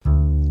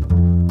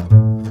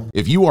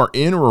If you are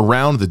in or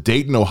around the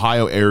Dayton,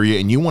 Ohio area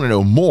and you want to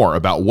know more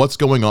about what's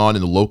going on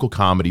in the local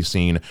comedy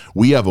scene,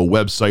 we have a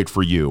website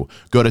for you.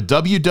 Go to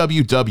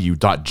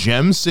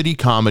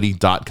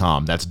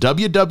www.gemcitycomedy.com. That's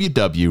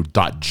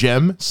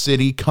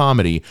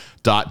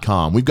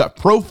www.gemcitycomedy.com. We've got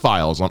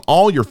profiles on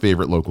all your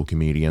favorite local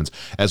comedians,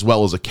 as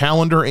well as a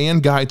calendar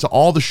and guide to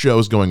all the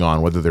shows going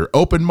on, whether they're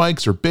open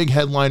mics or big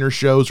headliner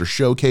shows or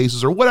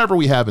showcases or whatever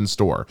we have in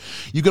store.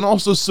 You can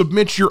also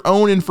submit your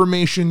own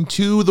information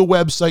to the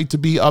website to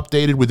be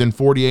updated within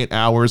 48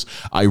 hours.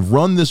 I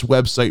run this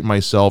website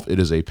myself. It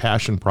is a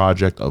passion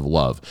project of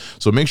love.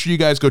 So make sure you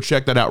guys go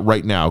check that out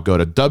right now. Go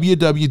to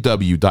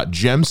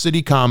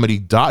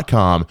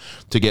www.gemcitycomedy.com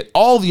to get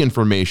all the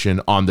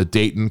information on the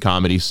Dayton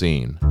comedy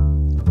scene.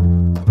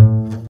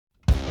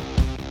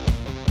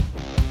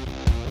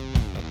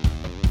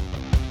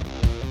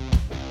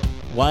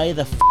 Why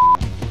the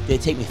did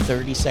it take me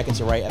 30 seconds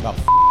to write about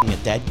a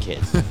dead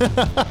kid?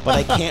 But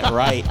I can't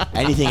write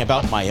anything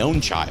about my own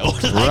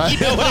child. Like,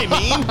 you know what I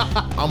mean?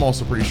 I'm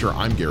also pretty sure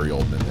I'm Gary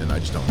Oldman, and I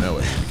just don't know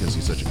it because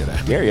he's such a good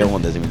actor. Gary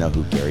Oldman doesn't even know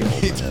who Gary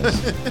Oldman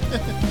is.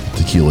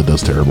 Tequila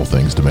does terrible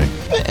things to me.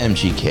 But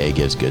MGK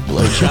gives good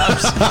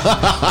blowjobs.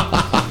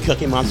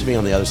 Cookie Monster being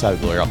on the other side of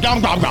the glory.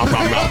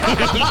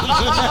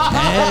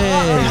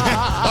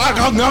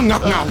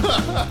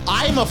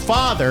 I'm a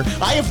father.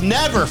 I have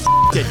never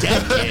a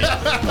dead kid.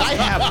 I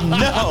have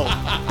no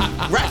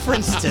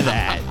reference to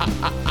that.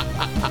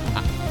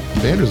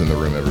 Vander's in the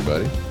room,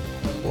 everybody.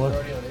 What?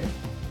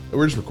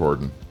 We're just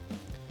recording.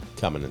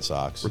 Coming in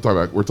socks.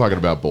 We're talking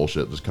about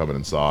bullshit, just coming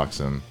in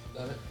socks and.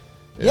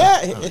 Yeah,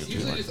 it's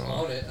usually just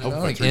on it. I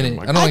don't like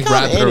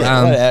wrap it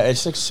around.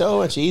 It's like so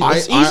much easy.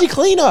 It's easy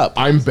cleanup.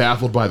 I'm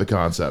baffled by the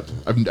concept.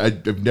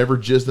 I've never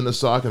jizzed in a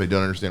sock, and I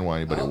don't understand why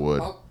anybody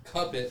would. I'll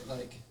cup it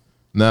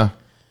Nah.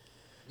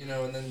 You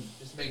know, and then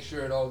just make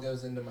sure it all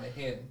goes into my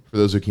hand. For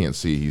those who can't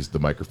see, the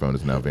microphone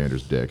is now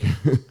Vander's dick.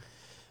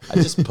 I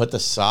just put the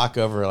sock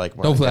over like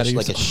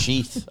a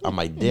sheath on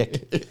my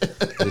dick.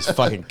 Just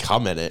fucking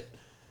cum in it.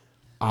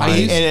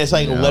 And it's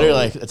like literally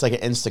like it's like an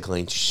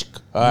Insta-clean.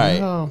 All right.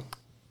 No.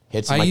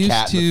 Hits my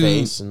cat in the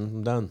face and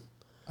I'm done.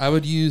 I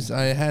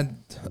had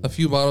a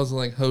few bottles of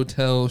like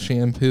hotel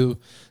shampoo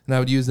and I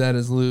would use that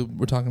as lube.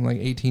 We're talking like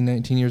 18,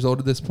 19 years old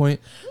at this point.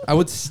 I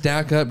would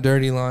stack up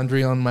dirty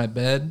laundry on my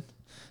bed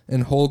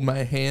and hold my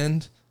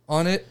hand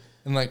on it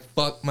and like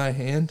fuck my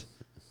hand.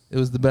 It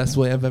was the best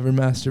way I've ever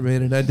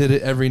masturbated. I did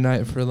it every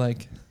night for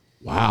like...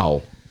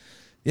 Wow.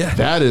 Yeah.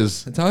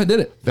 That's how I did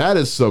it. That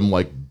is some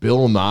like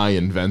Bill Nye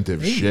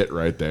inventive shit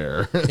right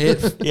there. I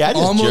just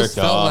almost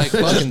felt off.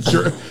 Like fucking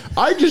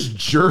I just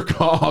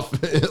jerk off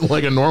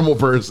like a normal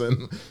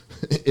person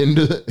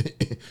into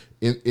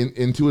a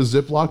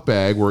Ziploc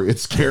bag where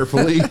it's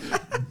carefully,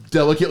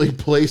 delicately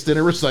placed in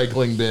a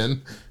recycling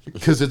bin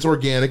because it's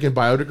organic and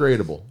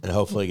biodegradable. And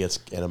hopefully it gets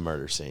in a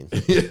murder scene.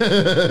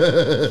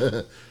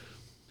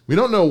 We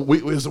don't know.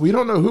 We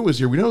don't know who was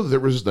here. We know that there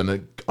was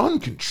an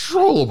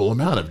uncontrollable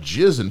amount of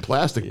jizz in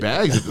plastic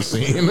bags at the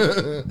scene.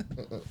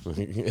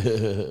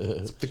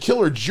 The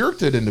killer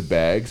jerked it into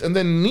bags and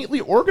then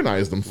neatly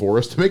organized them for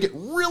us to make it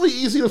really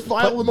easy to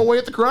file them away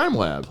at the crime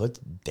lab. Put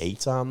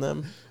dates on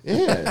them.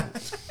 Yeah.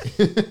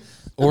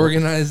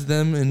 Organize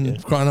them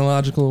in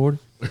chronological order.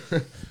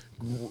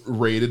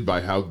 Rated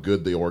by how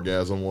good the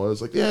orgasm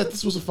was. Like, yeah,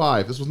 this was a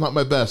 5. This was not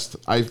my best.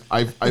 I've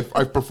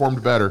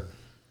performed better.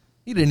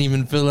 He didn't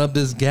even fill up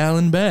this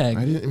gallon bag.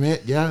 I didn't. Man,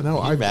 yeah, no.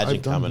 I've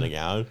coming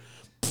out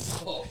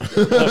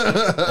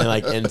and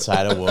like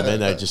inside a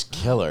woman, I'd just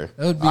kill her.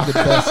 That would be the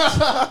best.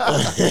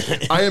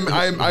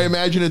 I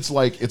imagine it's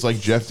like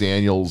Jeff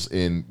Daniels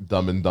in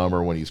Dumb and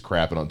Dumber when he's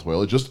crapping on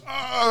toilet. Just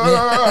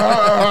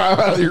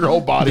your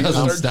whole body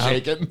starts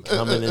shaking.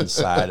 Coming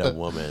inside a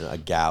woman, a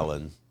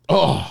gallon.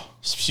 Oh.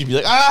 She'd be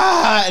like,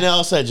 ah, and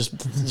all of a sudden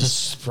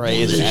just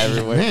sprays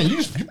everywhere. Man,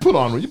 you put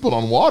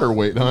on water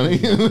weight, honey.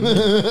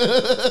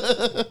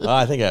 Oh,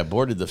 I think I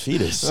aborted the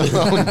fetus.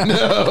 Oh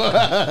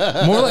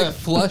no! More like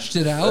flushed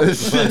it out.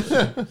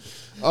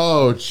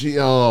 Oh gee!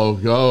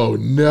 Oh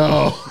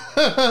no!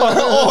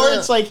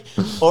 That's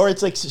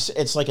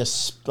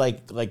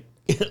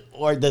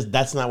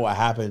not what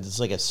happens. It's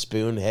like a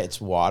spoon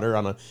hits water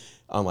on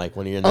like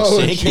when you're in the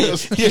sink, it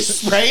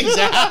just sprays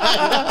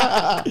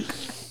out.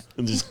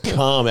 And just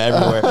cum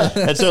everywhere.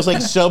 And so it's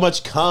like so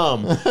much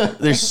cum.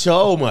 There's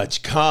so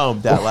much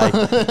cum that like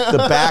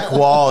the back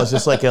wall is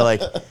just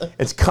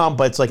it's cum,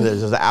 but it's like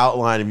there's an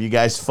outline of you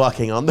guys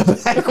fucking on the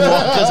back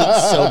wall because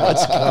it's so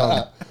much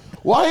cum.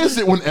 Why is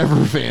it whenever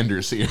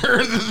Vander's here,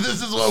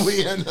 this is what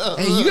we end up?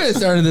 Hey, you guys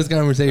started this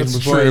conversation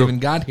before I even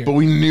got here. But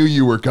we knew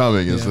you were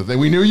coming is the thing.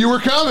 We knew you were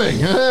coming.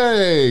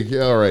 Hey,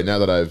 all right, now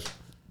that I've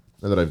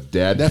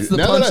dad. That's the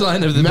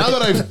punchline of the. Now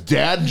that I've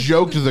dad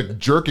joked the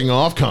jerking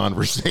off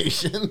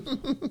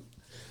conversation.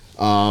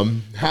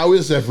 How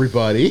is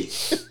everybody?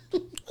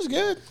 It's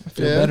good. I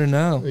feel better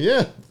now.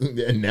 Yeah,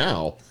 and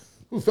now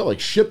we felt like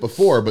shit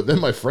before, but then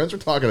my friends were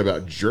talking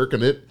about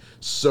jerking it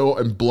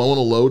and blowing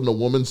a load in a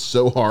woman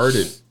so hard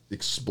it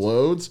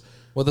explodes.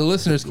 What the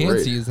listeners can't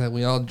see is that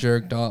we all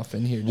jerked off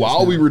in here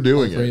while we were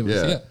doing it.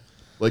 Yeah.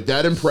 Like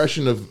that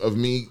impression of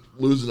me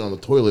losing on the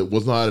toilet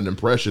was not an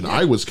impression.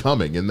 I was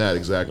coming in that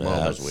exact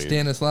moment.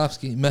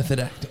 Stanislavski, method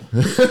acting.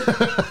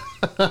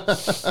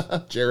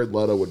 Jared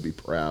Leto would be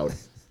proud.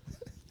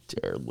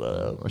 Jared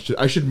Leto.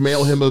 I should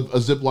mail him a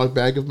Ziploc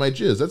bag of my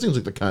jizz. That seems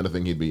like the kind of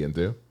thing he'd be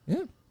into.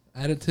 Yeah.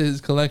 Add it to his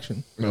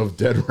collection. Of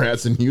dead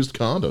rats and used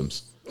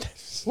condoms.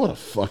 What a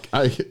fuck.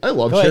 I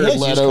love Oh, Jared he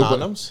Leto. used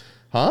condoms?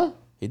 Huh?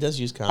 He does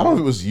use condoms. I don't know if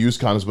it was used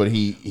condoms, but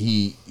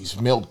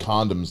he's mailed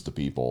condoms to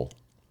people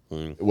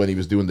when he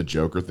was doing the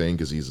Joker thing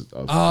because he's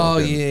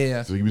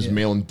yeah. So he was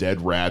mailing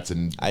dead rats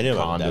and I knew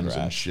about dead condoms and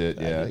rats. shit.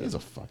 Yeah, he's a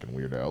fucking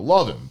weirdo. I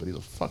love him, but he's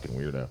a fucking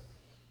weirdo.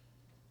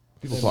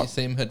 People talk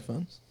same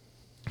headphones.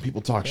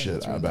 People talk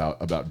shit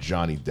about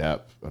Johnny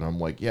Depp, and I'm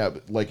like, yeah,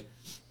 but like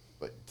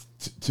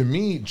to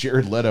me,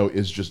 Jared Leto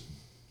is just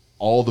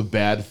all the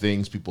bad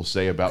things people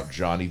say about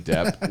Johnny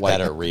Depp, like,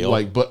 that are real,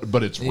 like,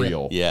 but it's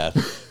real. Yeah,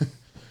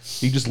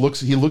 he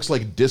looks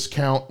like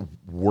discount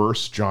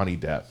worse Johnny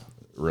Depp.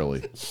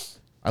 Really,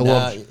 I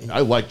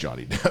like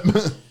Johnny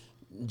Depp.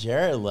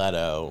 Jared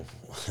Leto.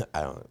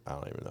 I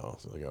don't even know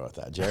if we'll go with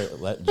that.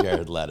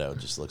 Jared Leto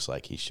just looks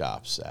like he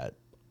shops at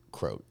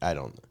Croat.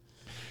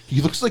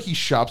 He looks like he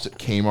shops at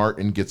Kmart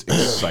and gets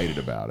excited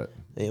about it.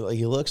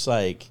 He looks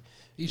like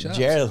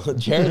Jared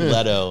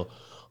Leto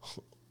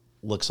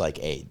looks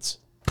like AIDS.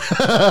 You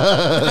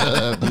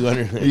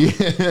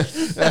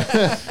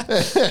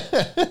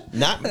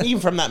Not even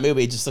from that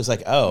movie. It just looks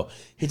like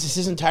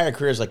his entire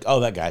career is like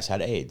that guy's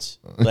had AIDS.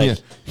 Like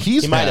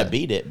he might have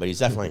beat it, but he's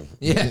definitely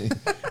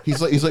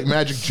He's like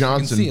Magic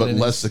Johnson, but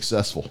less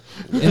successful.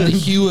 In the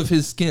hue of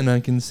his skin, I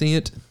can see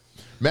it.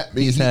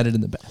 He's had it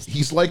in the past.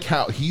 He's like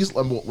how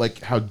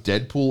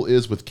Deadpool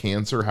is with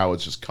cancer, how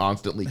it's just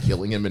constantly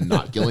killing him and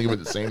not killing him at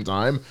the same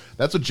time.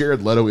 That's what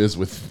Jared Leto is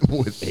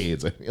with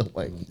AIDS. I feel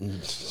like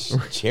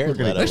Jared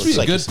Leto looks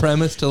like a good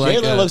premise to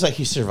Jared Leto looks like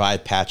he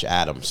survived Patch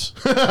Adams.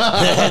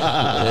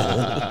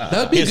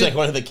 That'd be He's like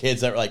one of the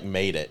kids that like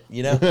made it.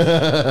 You know,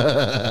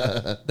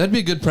 that'd be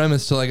a good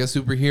premise to like a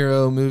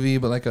superhero movie,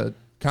 but like a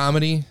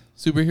comedy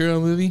superhero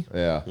movie.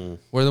 Yeah.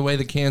 Where the way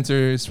the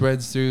cancer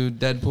spreads through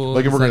Deadpool.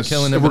 Like if we're gonna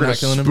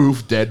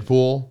spoof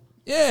Deadpool.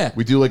 Yeah.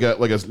 We do like a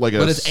But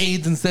it's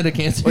AIDS instead of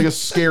cancer. Like a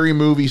scary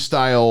movie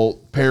style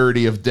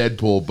parody of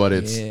Deadpool, but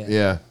it's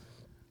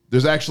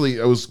There's actually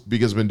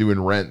because I've been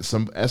doing Rent.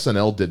 Some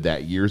SNL did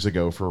that years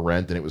ago for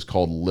Rent, and it was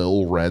called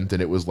Lil Rent,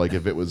 and it was like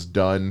if it was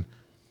done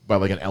by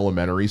like an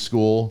elementary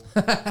school,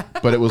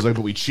 but it was like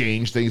but we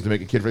changed things to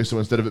make it kid friendly. So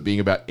instead of it being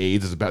about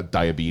AIDS, it's about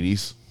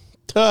diabetes.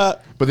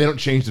 But they don't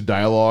change the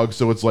dialogue,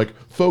 so it's like,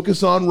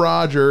 focus on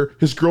Roger.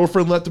 His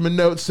girlfriend left him a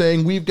note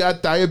saying, "We've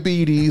got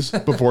diabetes,"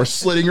 before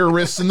slitting her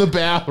wrists in the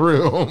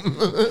bathroom.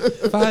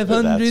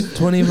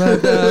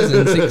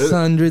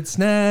 525,600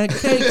 snack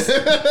cakes.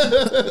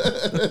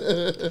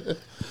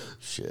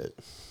 Shit.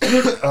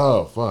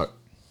 Oh, fuck.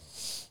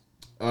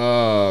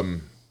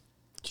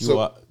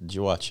 Did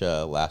you watch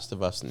Last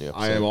of Us? New episode?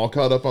 I am all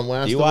caught up on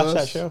Last of Us. Do you watch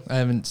that show? I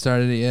haven't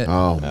started it yet.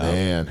 Oh,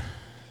 man.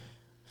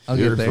 I'll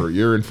get there.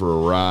 You're in for a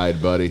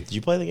ride, buddy. Did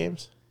you play the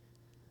games?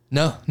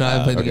 No, I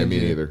haven't played the game. Me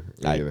neither.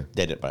 I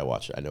didn't, but I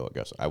watched it. I know it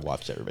goes. I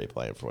watched everybody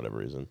play it for whatever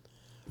reason.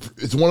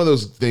 It's one of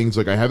those things,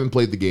 like, I haven't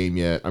played the game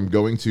yet. I'm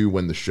going to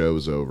when the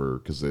show's over,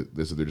 because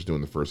they're just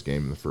doing the first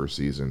game in the first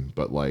season.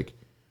 But, like,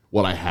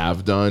 what I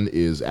have done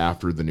is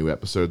after the new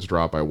episodes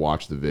drop, I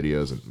watch the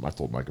videos, and I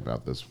told Mike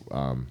about this,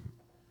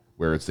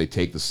 where they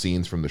take the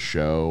scenes from the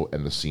show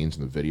and the scenes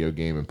in the video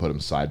game and put them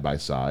side by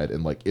side.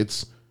 And, like,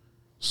 it's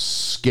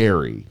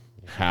scary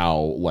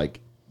how, like,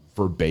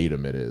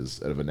 verbatim it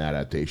is of an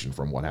adaptation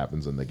from what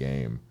happens in the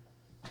game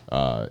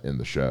in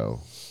the show.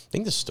 I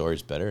think the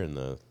story's better in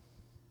the...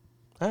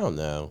 I don't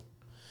know.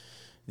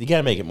 You got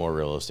to make it more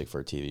realistic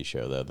for a TV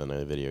show, though, than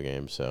a video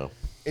game, so...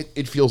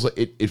 It feels like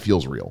it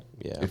feels real.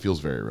 Yeah. It feels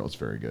very real. It's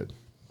very good.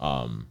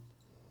 Well,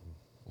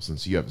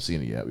 since you haven't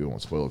seen it yet, we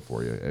won't spoil it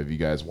for you. Have you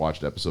guys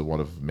watched episode 1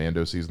 of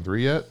Mando season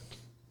 3 yet?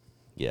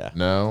 Yeah.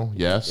 No?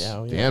 Yes?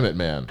 Yeah, Damn it,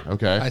 man.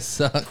 Okay. I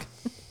suck.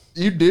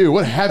 You do.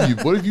 What have you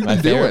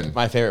been doing?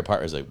 My favorite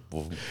part is like...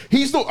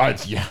 He's the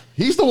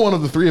one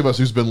of the three of us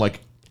who's been like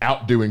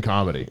out doing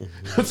comedy.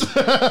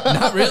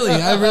 Not really.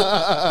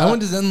 I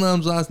went to Zen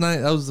Lounge last night.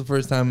 That was the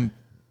first time.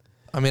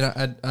 I mean,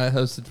 I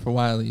hosted for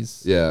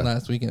Wiley's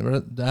last weekend,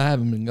 but I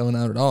haven't been going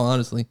out at all,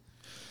 honestly.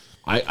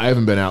 I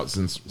haven't been out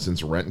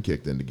since Rent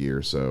kicked into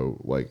gear,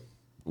 so like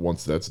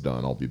once that's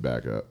done, I'll be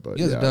back up. But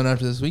you guys are done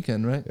after this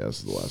weekend, right? Yeah, this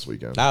is the last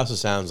weekend. That also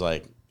sounds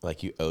like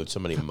you owed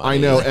somebody money. I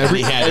know.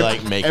 Every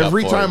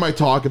time I I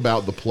talk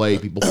about the play,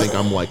 people think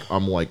I'm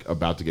like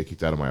about to get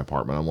kicked out of my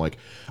apartment. I'm like,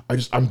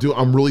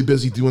 I'm really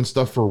busy doing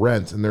stuff for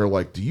Rent, and they're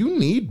like, "Do you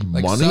need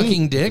like money?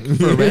 Sucking dick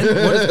for rent?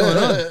 What is going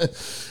on?"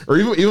 Or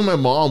even my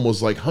mom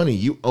was like, "Honey,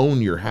 you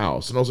own your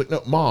house," and I was like,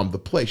 "No, Mom, the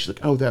place." She's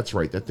like, "Oh, that's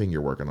right, that thing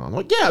you're working on." I'm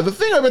like, "Yeah, the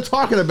thing I've been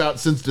talking about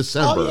since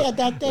December." Oh yeah,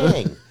 that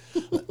thing.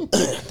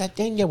 That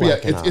thing you're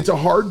working on. It's a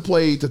hard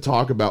play to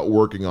talk about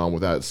working on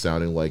without it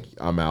sounding like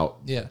I'm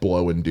out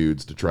blowing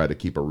dudes to try to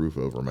keep a roof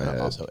over my head.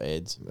 Also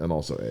AIDS. And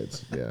also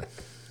AIDS, yeah.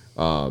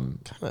 Kind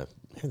of.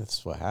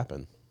 That's what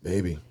happened.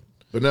 Maybe.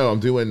 But no, I'm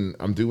doing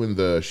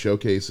the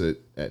showcase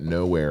at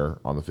Nowhere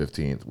on the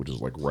 15th, which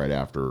is like right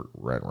after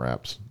Rent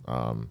Wraps.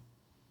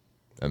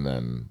 And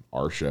then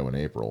our show in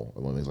April,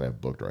 the only things I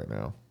have booked right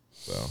now.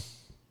 So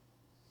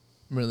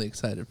I'm really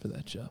excited for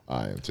that show.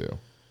 I am too.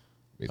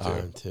 Me too. I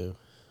am too.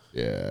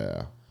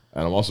 Yeah.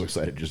 And I'm also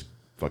excited to just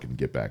fucking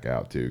get back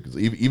out too. Because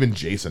even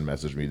Jason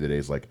messaged me today.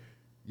 He's like,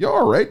 "You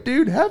all right,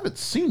 dude? Haven't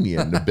seen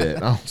you in a bit."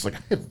 And I was like,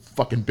 I haven't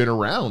fucking been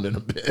around in a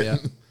bit. Yeah.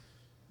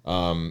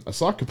 I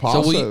saw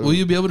Capasso. So will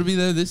you be able to be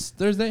there this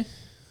Thursday?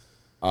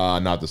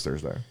 Not this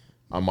Thursday.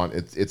 I'm on.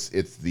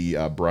 It's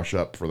the brush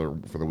up for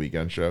the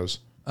weekend shows.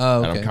 Oh,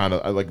 okay. And I'm kind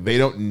of like, they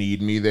don't need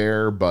me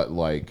there, but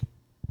like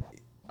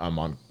I'm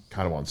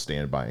kind of on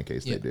standby in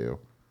case they do.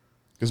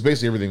 Because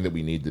basically everything that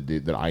we need to do,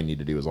 that I need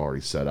to do, is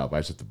already set up. I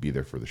just have to be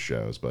there for the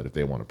shows. But if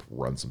they want to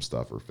run some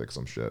stuff or fix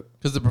some shit,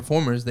 Because the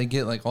performers, they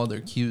get like all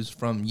their cues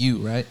from you,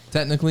 right?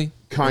 Technically,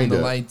 Kinda.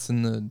 the lights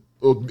and the.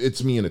 well,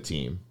 it's me and a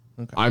team.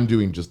 Okay. I'm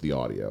doing just the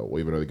audio.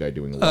 We have another guy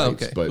doing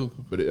lights. okay. But Cool.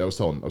 I was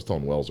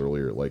telling Wells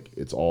earlier, like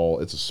it's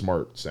a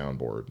smart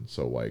soundboard.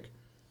 So like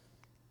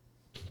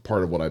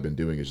part of what I've been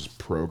doing is just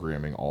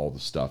programming all the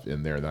stuff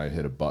in there. And then I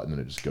hit a button and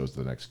it just goes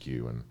to the next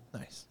cue. And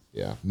Nice.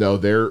 yeah, no,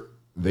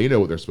 they know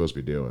what they're supposed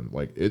to be doing.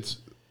 Like this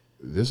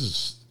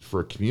is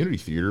for a community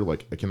theater.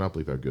 Like I cannot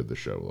believe how good this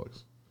show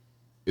looks.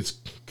 It's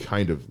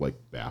kind of like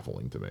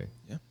baffling to me.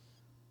 Yeah.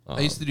 I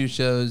used to do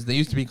shows. They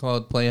used to be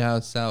called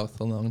Playhouse South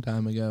a long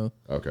time ago.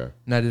 Okay.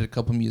 And I did a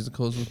couple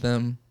musicals with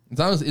them.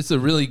 It's a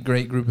really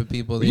great group of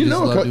people. They You just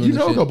know, love doing you the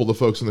know a shit. couple of the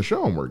folks in the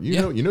show and work. You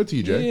know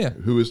TJ, Yeah.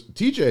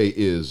 TJ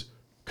is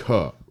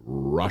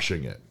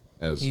crushing it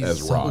as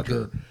He's so Roger.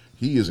 good.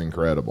 He is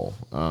incredible.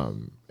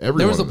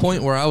 There was a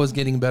point where I was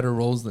getting better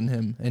roles than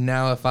him, and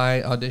now if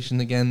I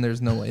auditioned again,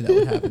 there's no way that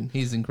would happen.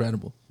 He's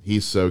incredible.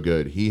 He's so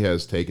good. He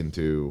has taken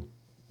to.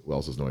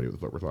 Wells has no idea what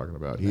the fuck we're talking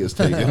about. He has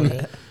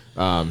taken.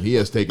 He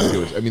has taken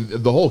to it. I mean,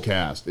 the whole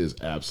cast is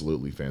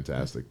absolutely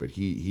fantastic, but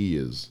he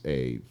is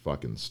a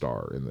fucking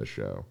star in this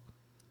show.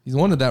 He's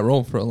wanted that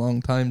role for a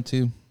long time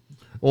too.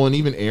 Well, and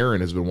even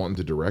Aaron has been wanting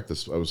to direct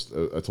this.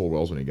 I told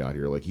Wells when he got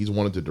here, like he's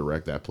wanted to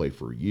direct that play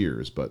for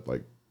years, but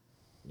like,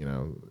 you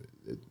know,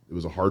 it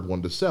was a hard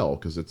one to sell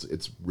because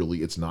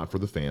it's not for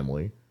the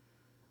family.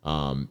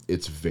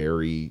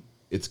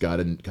 It's got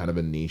a kind of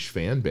a niche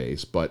fan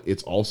base, but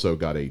it's also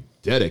got a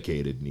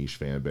dedicated niche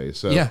fan base.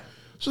 So Yeah.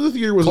 So the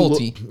theater was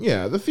Culty.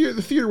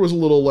 the theater was a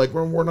little like,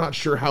 we're not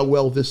sure how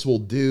well this will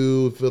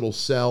do, if it'll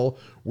sell.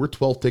 We're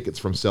 12 tickets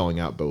from selling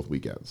out both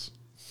weekends.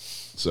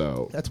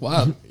 So That's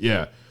wild.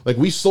 yeah, like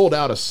we sold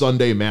out a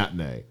Sunday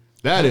matinee.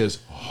 That is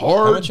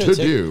hard to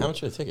do. How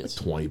much are the tickets?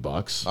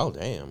 $20. Oh,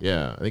 damn.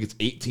 Yeah, I think it's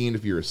 18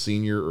 if you're a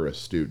senior or a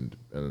student,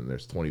 and then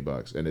there's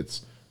 $20,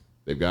 and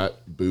they've got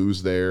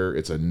booze there.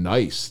 It's a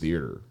nice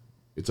theater.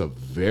 It's a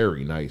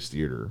very nice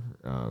theater.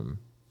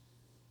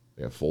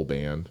 They have full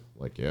band,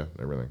 like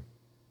everything.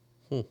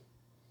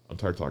 I'm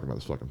tired of talking about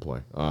this fucking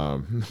play.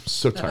 I'm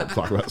so tired of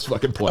talking about this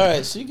fucking play. All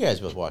right, so you guys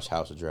both watched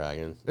House of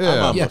Dragon. Yeah.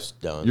 I'm almost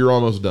done. You're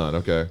almost done.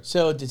 Okay.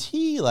 So did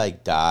he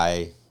like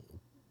die?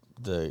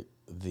 The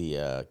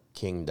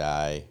king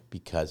die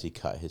because he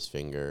cut his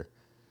finger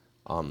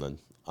on the.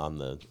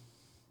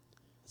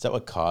 Is that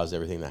what caused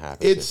everything that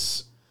happened?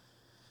 It's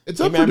up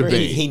for remember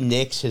debate. he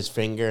nicks his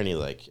finger and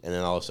and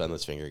then all of a sudden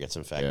his finger gets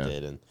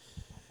infected and.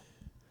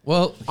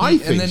 Well, I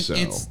think and then so.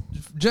 It's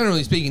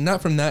generally speaking,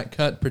 not from that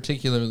cut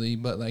particularly,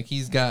 but like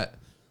he's got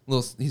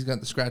the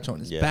scratch on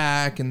his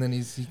back, and then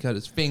he cut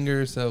his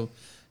finger, so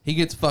he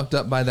gets fucked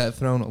up by that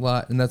throne a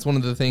lot, and that's one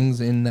of the things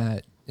in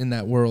that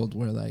world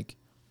where like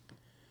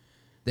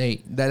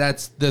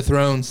that's the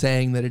throne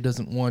saying that it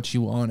doesn't want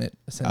you on it.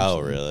 Essentially. Oh,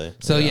 really?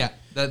 So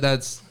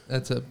that's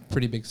a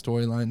pretty big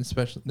storyline.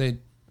 Especially they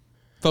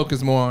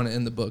focus more on it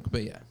in the book,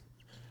 but yeah.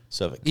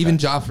 So Even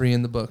Joffrey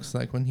in the books,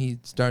 like when he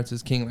starts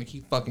as king, like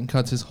he fucking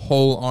cuts his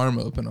whole arm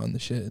open on the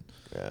shit.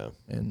 Yeah.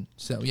 And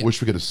so yeah,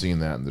 Wish we could have seen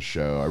that in the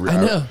show.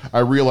 I know. I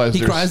realized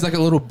he cries like a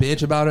little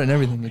bitch about it and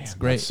everything. It's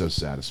great. That's so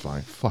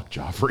satisfying. Fuck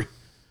Joffrey.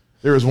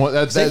 There was one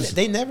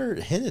they never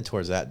hinted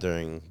towards that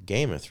during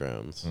Game of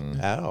Thrones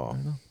at all.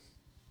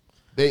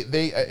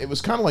 it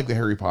was kind of like the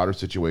Harry Potter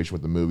situation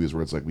with the movies,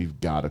 where it's like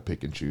we've got to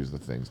pick and choose the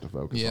things to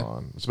focus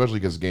on, especially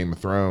because Game of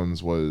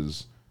Thrones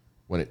was.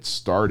 When it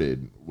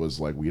started, was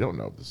like, we don't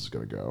know if this is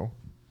going to go.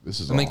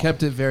 And they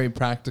kept it very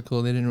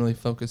practical. They didn't really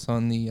focus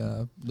on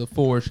the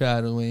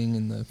foreshadowing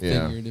and the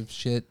figurative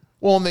shit.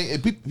 Well,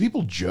 and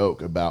people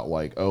joke about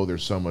like, oh,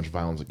 there's so much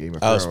violence in Game of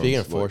Thrones. Oh, speaking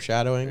of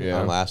foreshadowing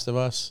on Last of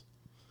Us,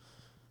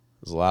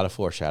 there's a lot of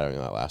foreshadowing in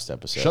that last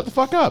episode. Shut the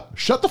fuck up.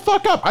 Shut the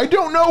fuck up. I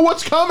don't know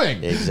what's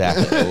coming.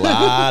 Exactly. A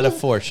lot of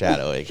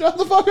foreshadowing. Shut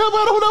the fuck up.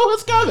 I don't know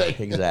what's coming.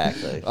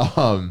 Exactly.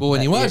 But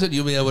when you watch it,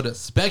 you'll be able to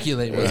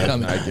speculate what's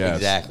coming. I guess.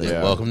 Exactly.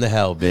 Yeah. Welcome to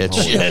hell, bitch.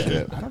 Holy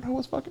shit. I don't know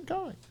what's fucking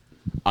coming.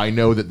 I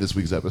know that this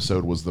week's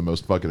episode was the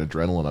most fucking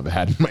adrenaline I've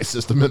had in my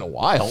system in a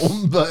while,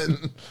 but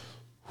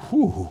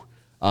whew.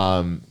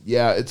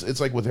 It's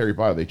like with Harry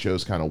Potter, they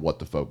chose kind of what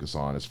to focus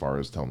on as far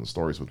as telling the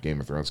stories. With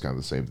Game of Thrones, kind of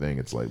the same thing.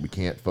 It's like we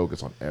can't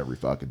focus on every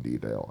fucking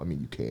detail. I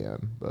mean, you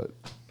can, but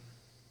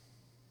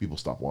people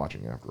stop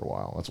watching after a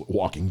while. That's what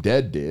Walking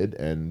Dead did,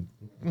 and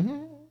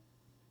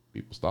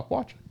people stopped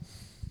watching.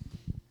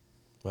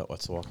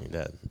 What's The Walking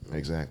Dead?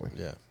 Exactly.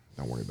 Yeah.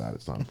 Don't worry about it.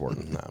 It's not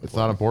important. It's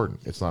not important.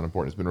 It's not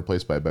important. It's been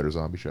replaced by a better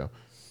zombie show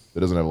that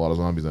doesn't have a lot of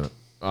zombies in it.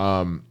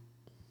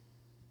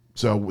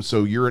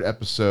 So you're at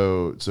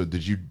episode. So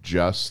did you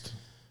just?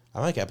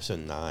 I'm like episode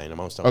 9. I'm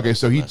almost done. Okay,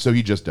 so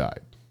he just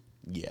died.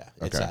 Yeah,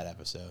 it's Okay. that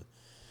episode.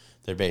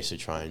 They're basically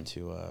trying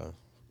to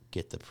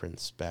get the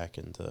prince back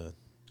into.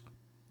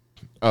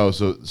 Oh,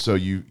 so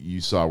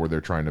you saw where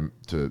they're trying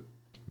to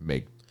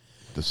make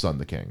the son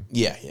the king.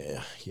 Yeah.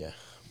 You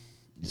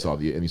saw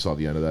the end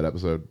of that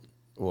episode.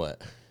 What?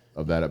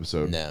 Of that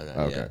episode? No.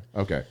 Okay. Yet.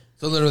 Okay.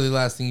 So literally, the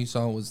last thing you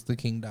saw was the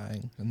king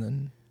dying, and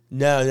then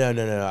No.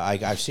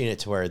 I've seen it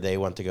to where they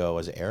went to go.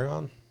 Was it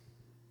Aragon?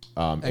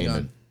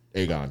 Aegon.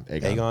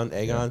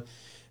 Aegon.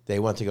 They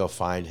went to go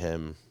find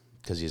him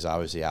because he's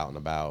obviously out and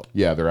about.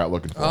 Yeah, they're out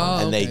looking for him.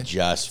 And okay. they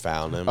just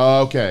found him.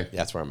 Oh, okay.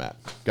 That's where I'm at.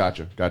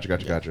 Gotcha.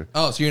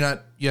 Oh, so you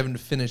haven't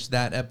finished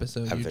that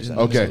episode. Haven't You finished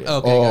didn't- that Okay.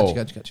 episode. Okay. Oh.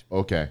 Gotcha.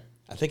 Okay.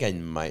 I think I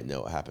might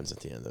know what happens at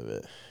the end of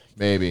it.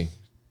 Maybe.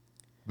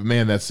 But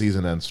man, that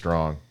season ends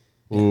strong.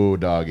 Ooh,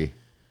 doggy.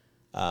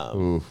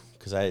 Ooh.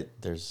 Because I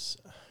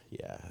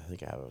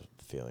think I have a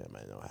feeling I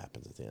might know what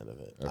happens at the end of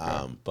it.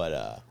 Okay. But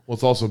Well,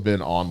 it's also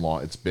been on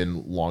long. It's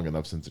been long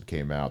enough since it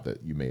came out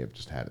that you may have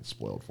just had it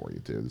spoiled for you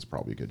too. There's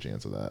probably a good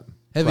chance of that.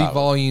 Heavy Probably.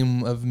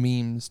 volume of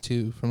memes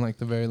too from like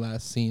the very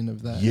last scene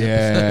of that. Yeah.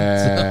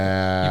 episode. So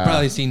you've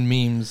probably seen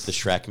memes. the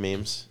Shrek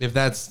memes. If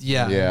that's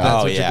Yeah. that's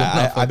Oh what you're going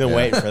yeah, off I've been of.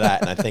 waiting for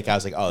that, and I think I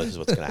was like, oh, this is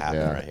what's gonna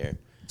happen Yeah. right here.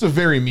 It's a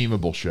very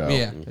memeable show.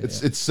 Yeah.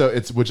 It's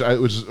which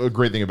is a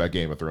great thing about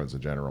Game of Thrones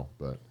in general.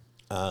 But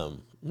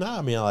No,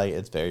 I mean like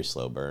it's very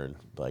slow burn.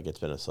 Like it's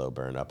been a slow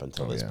burn up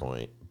until this yeah.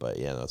 point. But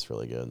yeah, that's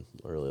really good.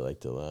 I really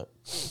liked that.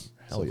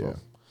 hell yeah.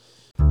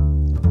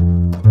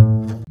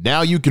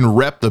 Now you can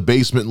rep the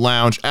Basement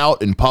Lounge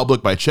out in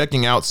public by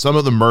checking out some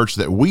of the merch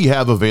that we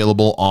have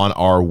available on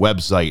our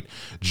website.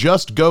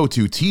 Just go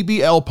to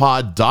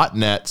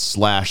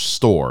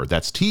tblpod.net/store.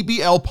 That's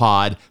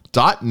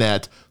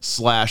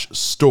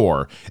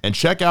tblpod.net/store and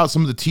check out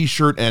some of the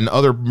t-shirt and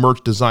other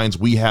merch designs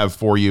we have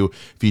for you,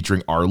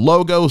 featuring our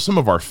logo, some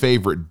of our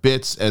favorite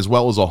bits, as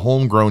well as a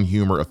Homegrown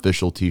Humor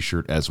official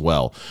t-shirt as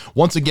well.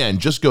 Once again,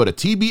 just go to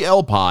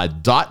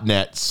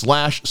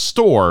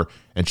tblpod.net/store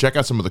and check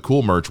out some of the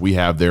cool merch we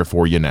have there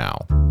for you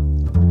now.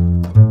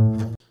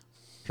 Trying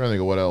to think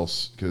of what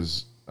else,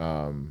 because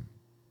I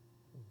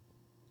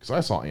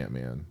saw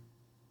Ant-Man.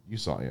 You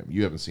saw Ant-Man.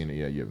 You haven't seen it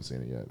yet.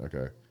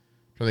 Okay.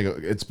 Trying to think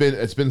of, it's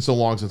been so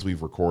long since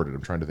we've recorded.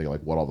 I'm trying to think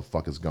like what all the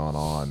fuck has gone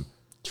on.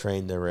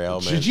 Train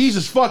derailment.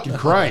 Jesus fucking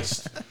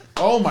Christ!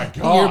 Oh my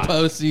Your god!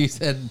 post, you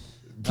said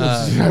If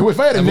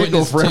I had a I've nickel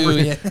witnessed for two,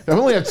 every, yeah. I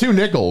only have 2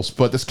 nickels,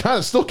 but this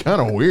still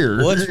kind of weird.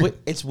 Well,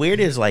 it's weird.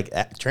 Is like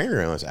train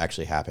derailments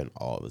actually happen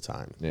all the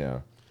time. Yeah,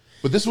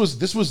 but this was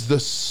the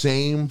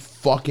same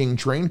fucking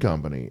train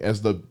company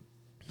as the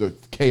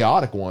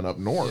chaotic one up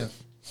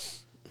north,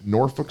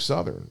 Norfolk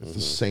Southern. It's the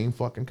same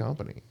fucking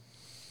company,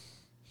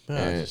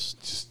 and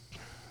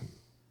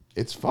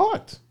it's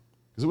fucked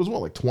because it was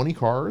what, like 20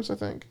 cars, I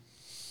think,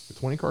 a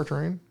 20-car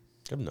train.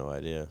 I have no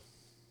idea.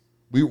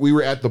 We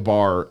were at the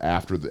bar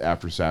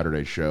after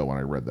Saturday's show when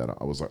I read that.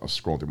 I was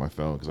scrolling through my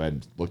phone because I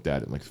hadn't looked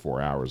at it in like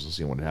 4 hours to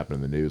see what had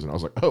happened in the news, and I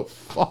was like, oh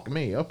fuck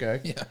me, okay.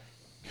 Yeah.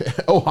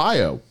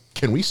 Ohio,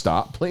 can we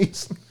stop,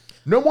 please?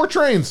 No more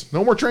trains in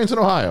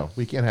Ohio.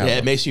 We can't have Yeah, it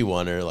them. makes you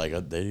wonder.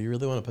 Like, do you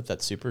really want to put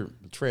that super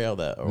trail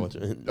that or what?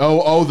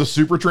 Oh, the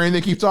super train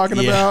they keep talking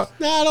about.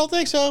 No, I don't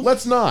think so.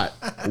 Let's not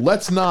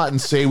and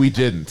say we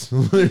didn't.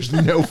 There's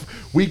no,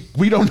 we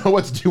don't know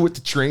what to do with the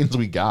trains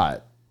we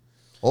got.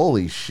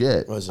 Holy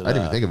shit! Was it, I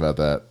didn't even think about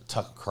that.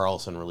 Tucker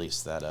Carlson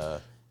released that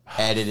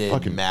edited,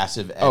 Fucking-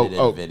 massive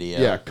edited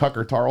video. Yeah,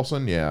 Tucker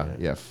Carlson.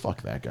 Yeah.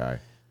 Fuck that guy.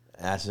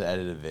 Massive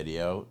edited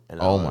video. And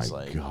Oh I my was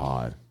like,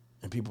 god.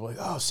 And people were like,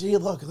 oh, see,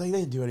 look, they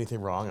didn't do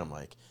anything wrong. I'm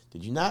like,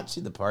 did you not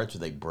see the parts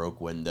where they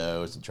broke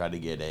windows and tried to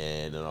get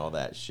in and all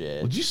that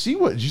shit? Did you see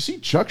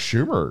Chuck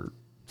Schumer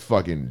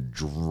fucking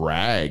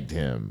dragged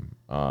him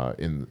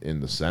in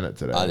the Senate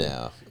today? I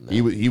know.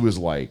 He was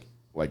like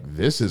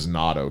this is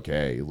not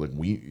okay. Like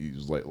he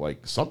was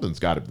like something's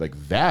got to, like,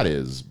 that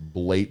is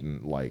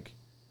blatant, like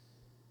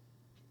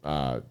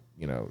a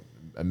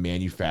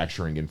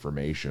manufacturing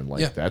information.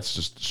 Like, Yeah. that's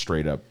just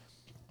straight up.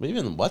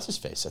 Even what's his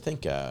face? I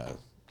think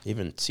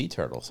even Sea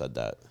Turtle said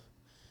that.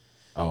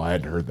 Oh, I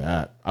hadn't heard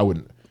that. I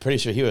wouldn't. Pretty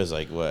sure he was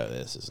like, well,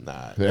 this is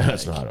not.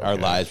 That's like, not Our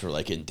okay. lives were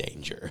like in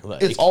danger.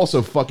 Like, It's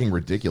also fucking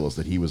ridiculous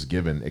that he was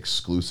given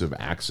exclusive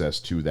access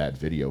to that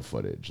video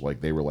footage.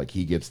 Like, they were like,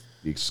 he gets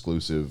the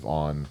exclusive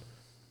on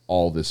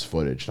all this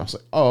footage. And I was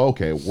like, oh,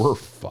 okay, we're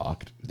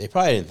fucked. they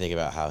probably didn't think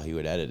about how he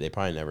would edit. They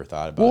probably never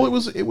thought about Well,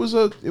 it. it was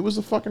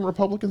a fucking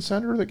Republican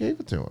senator that gave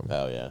it to him.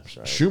 Oh, yeah. That's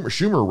right.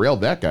 Schumer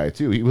railed that guy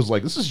too. He was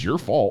like, "This is your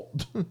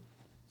fault,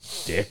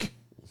 dick."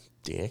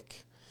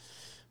 Dick.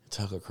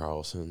 Tucker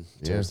Carlson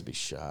Yeah. deserves to be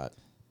shot.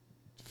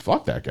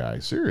 Fuck that guy.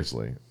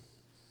 Seriously,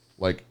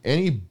 like,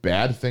 any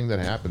bad thing that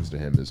happens to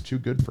him is too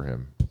good for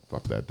him.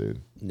 Fuck that dude.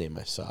 Name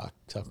my sock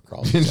Tucker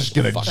Carlson. Just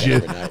gonna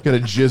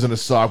jizz in a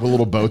sock with a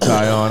little bow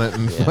tie on it,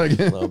 and a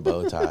little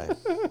bow tie.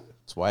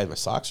 That's why my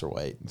socks are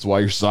white. That's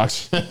why your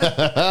socks.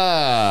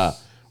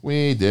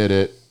 We did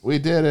it. We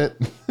did it.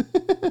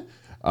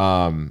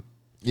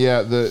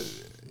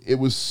 It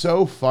was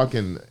so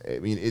fucking. I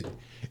mean,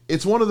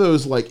 it's one of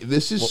those like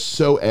this is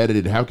so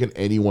edited. How can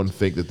anyone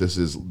think that this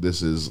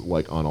is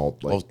like on all?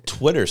 Like, well,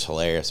 Twitter's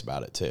hilarious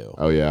about it too.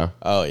 Oh yeah.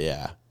 Oh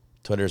yeah.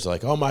 Twitter's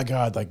like, oh my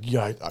god, like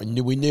yeah,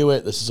 we knew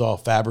it. This is all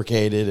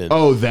fabricated.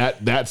 And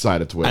that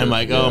side of Twitter. I'm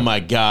like, oh my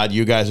god,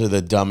 you guys are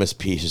the dumbest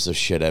pieces of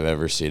shit I've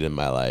ever seen in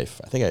my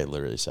life. I think I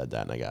literally said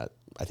that, and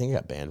I think I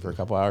got banned for a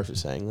couple hours for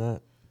saying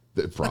that.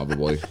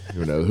 Probably.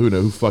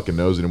 Who fucking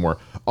knows anymore?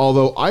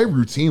 Although I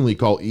routinely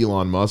call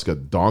Elon Musk a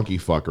donkey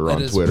fucker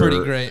on Twitter.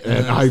 Pretty great.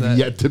 And I've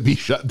yet to be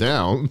shut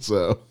down.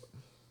 So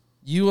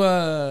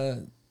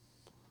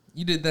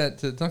you did that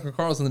to Tucker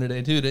Carlson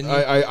today too, didn't you?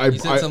 You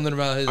said something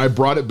about his. I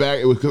brought it back.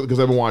 It was because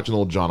I've been watching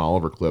old John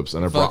Oliver clips,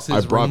 and I brought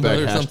back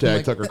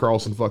hashtag Tucker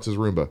Carlson fucks his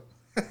Roomba.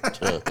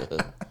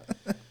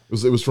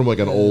 It was from like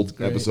an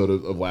old episode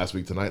of Last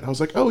Week Tonight. I was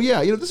like, oh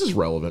yeah, this is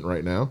relevant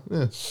right now.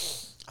 Yeah.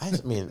 I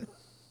mean,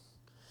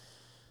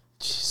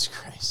 Jesus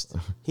Christ,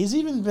 he's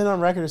even been on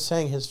record as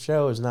saying his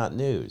show is not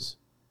news.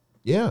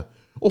 Yeah.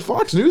 Well,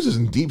 Fox News is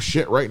in deep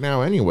shit right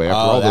now anyway. After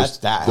all those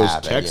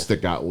texts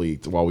that got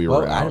leaked while we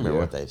were out. I remember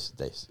what they.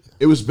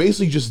 It was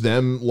basically just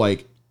them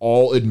like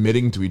all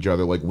admitting to each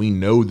other, like, we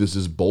know this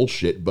is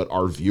bullshit, but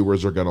our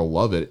viewers are gonna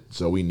love it,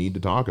 so we need to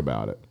talk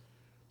about it.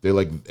 They're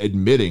like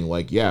admitting,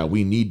 like, yeah,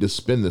 we need to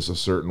spin this a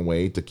certain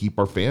way to keep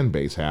our fan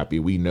base happy.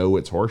 We know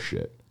it's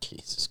horseshit.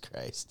 Jesus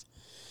Christ.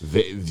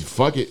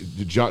 Fuck it,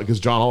 because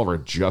John Oliver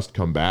had just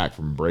come back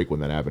from break when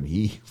that happened.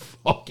 He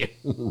fucking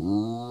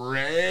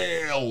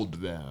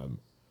railed them.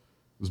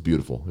 It was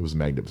beautiful. It was a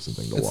magnificent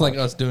thing to watch. It's like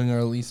us doing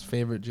our least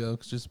favorite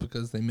jokes just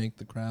because they make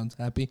the crowds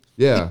happy.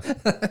 Yeah.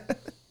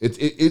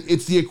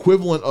 It's the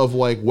equivalent of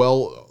like,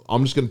 well,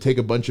 I'm just going to take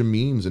a bunch of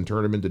memes and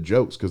turn them into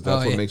jokes because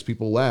that's what makes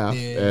people laugh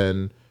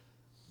and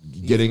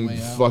getting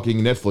fucking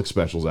Netflix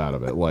specials out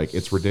of it. Like,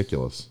 it's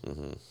ridiculous.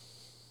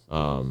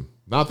 Mm-hmm.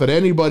 Not that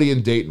anybody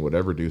in Dayton would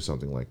ever do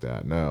something like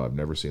that. No, I've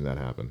never seen that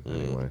happen.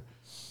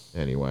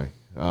 Anyway.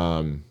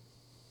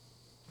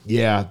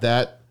 Yeah,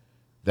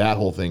 that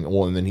whole thing.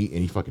 Well, and then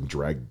he fucking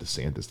dragged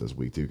DeSantis this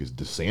week too, because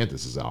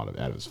DeSantis is out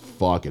of his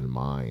fucking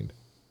mind.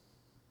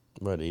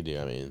 What did he do?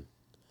 I mean,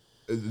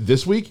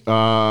 this week,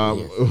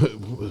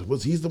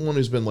 was he's the one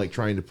who's been like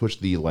trying to push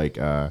the like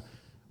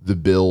the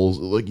bills,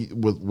 like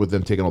with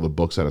them taking all the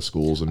books out of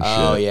schools and shit.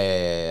 Oh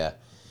yeah.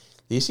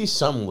 Do you see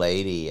some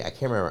lady? I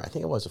can't remember. I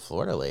think it was a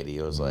Florida lady.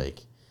 It was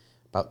like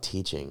about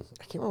teaching.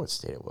 I can't remember what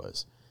state it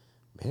was.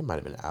 Maybe it might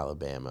have been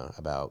Alabama.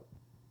 About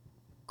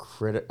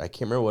I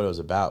can't remember what it was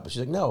about. But she's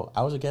like, no,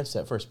 I was against it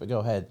at first, but go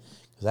ahead,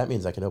 because that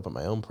means I can open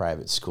my own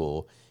private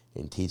school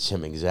and teach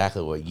them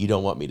exactly what you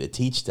don't want me to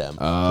teach them.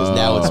 Because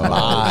now it's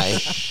mine.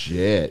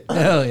 Shit.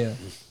 Hell yeah.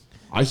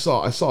 I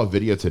saw a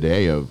video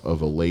today of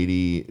a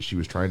lady. She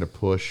was trying to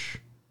push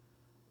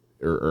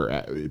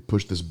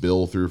push this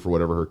bill through for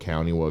whatever her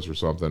county was or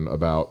something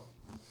about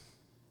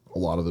a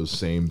lot of those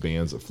same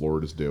bans that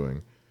Florida's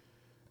doing.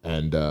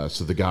 And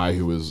so the guy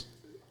who was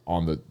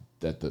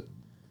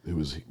who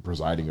was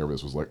presiding over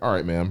this was like, all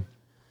right, ma'am.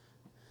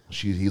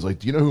 He's like,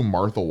 do you know who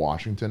Martha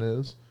Washington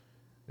is?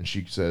 And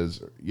she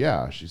says,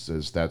 yeah. She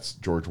says, that's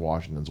George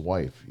Washington's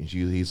wife. And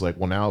he's like,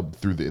 well, now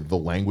through the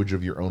language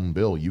of your own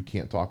bill, you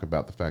can't talk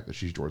about the fact that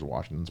she's George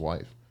Washington's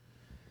wife.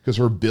 Because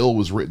her bill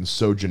was written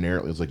so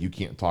generically. It's like, you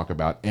can't talk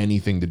about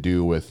anything to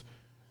do with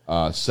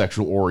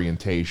sexual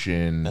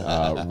orientation,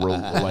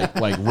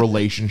 like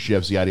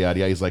relationships, yada, yada,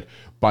 yada. He's like,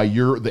 by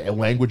the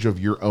language of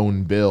your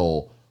own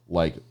bill,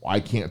 like, I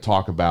can't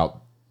talk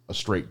about a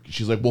straight.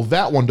 She's like, well,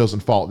 that one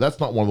doesn't fall.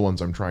 That's not one of the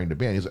ones I'm trying to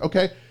ban. He's like,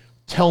 okay,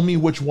 tell me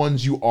which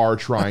ones you are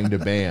trying to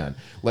ban.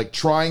 Like,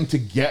 trying to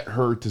get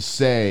her to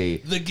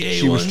say the gay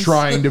she ones. was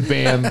trying to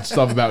ban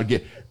stuff about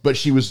gay.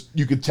 But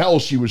you could tell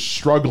she was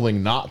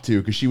struggling not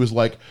to, because she was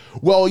like,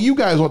 well, you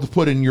guys want to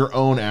put in your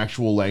own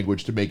actual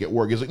language to make it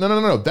work. He's like,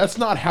 no. That's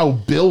not how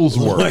bills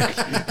work.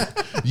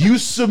 You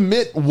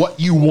submit what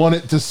you want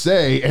it to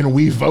say, and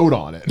we vote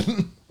on it.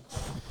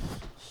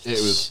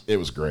 It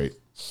was great.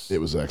 It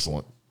was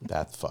excellent.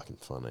 That's fucking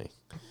funny.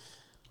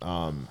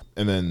 And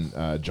then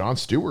Jon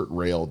Stewart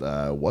railed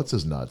what's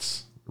his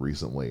nuts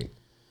recently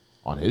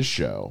on his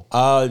show.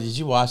 Did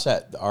you watch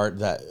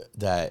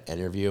that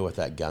interview with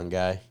that gun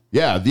guy?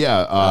 Yeah.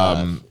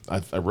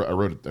 I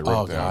wrote it.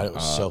 Oh god, it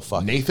was so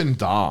fucking Nathan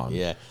Don.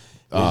 Yeah.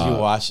 Did you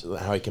watch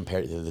how he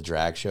compared it to the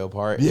drag show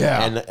part?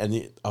 Yeah.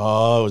 It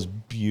was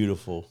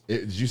beautiful.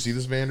 Did you see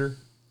this, Vander?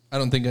 I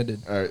don't think I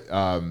did. All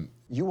right.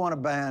 You want to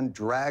ban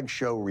drag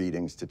show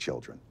readings to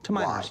children? To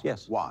minors,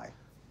 yes. Why?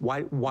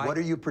 Why? What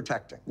are you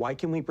protecting? Why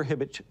can we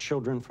prohibit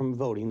children from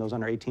voting, those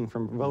under 18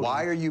 from voting?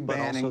 Why are you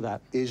banning? Also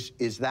that.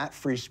 Is that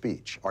free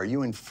speech? Are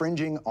you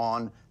infringing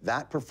on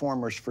that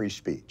performer's free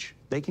speech?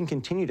 They can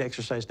continue to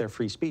exercise their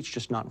free speech,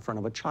 just not in front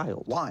of a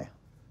child. Why?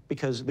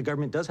 Because the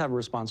government does have a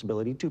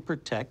responsibility to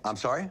protect. I'm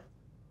sorry?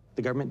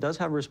 The government does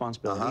have a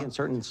responsibility in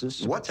certain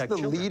instances to What's protect the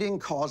children. leading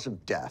cause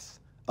of death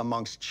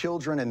amongst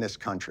children in this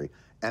country?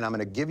 And I'm going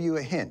to give you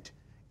a hint.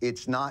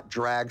 It's not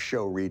drag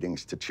show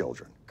readings to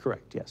children.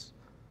 Correct, yes.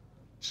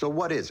 So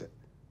what is it?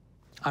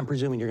 I'm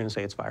presuming you're going to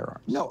say it's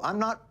firearms. No, I'm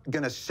not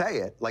going to say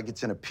it like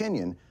it's an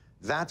opinion.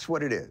 That's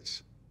what it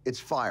is. It's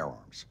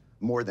firearms.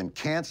 More than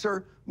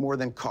cancer, more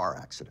than car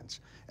accidents.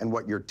 And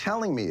what you're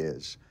telling me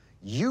is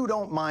you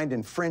don't mind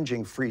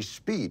infringing free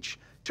speech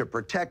to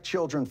protect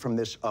children from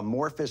this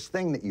amorphous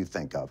thing that you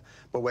think of.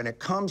 But when it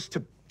comes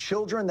to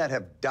children that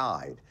have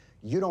died,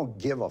 you don't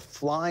give a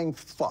flying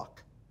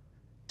fuck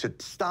to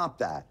stop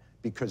that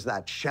because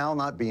that shall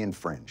not be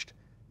infringed.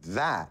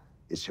 That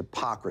is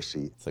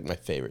hypocrisy. It's like my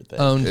favorite thing.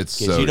 It's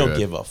Because so you don't good.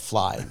 give a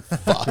flying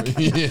fuck.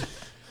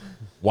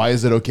 Why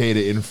is it okay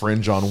to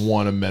infringe on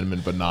one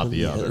amendment but not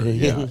the other?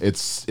 Yeah,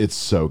 it's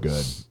so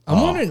good. I'm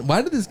wondering,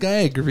 why did this guy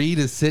agree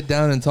to sit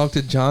down and talk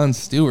to Jon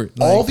Stewart?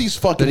 Like, All these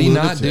fucking did he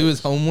not lunatics. do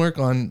his homework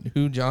on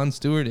who Jon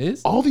Stewart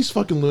is? All these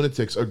fucking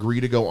lunatics agree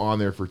to go on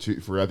there for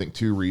I think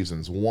two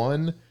reasons.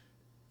 One,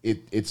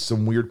 it's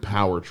some weird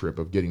power trip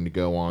of getting to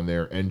go on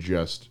there and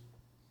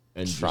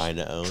Trying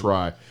to own.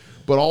 try.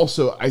 But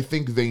also, I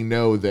think they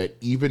know that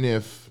even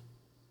if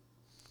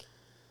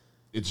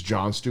it's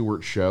Jon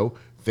Stewart's show,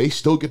 they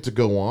still get to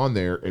go on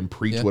there and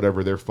preach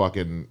whatever their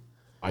fucking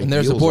ideals And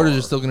their supporters are.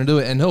 are still going to do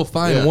it. And he'll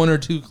find Yeah. one or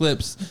two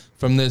clips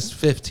from this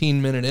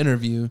 15-minute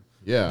interview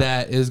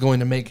that is going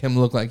to make him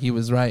look like he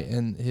was right.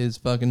 And his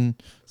fucking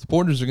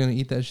supporters are going to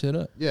eat that shit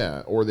up.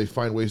 Yeah, or they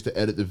find ways to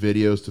edit the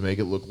videos to make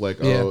it look like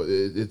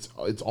it's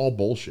all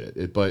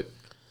bullshit. But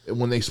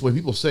when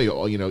people say,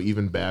 oh,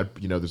 even bad,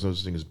 there's no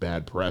such thing as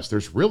bad press.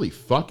 There's really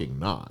fucking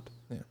not.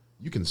 Yeah.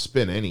 You can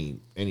spin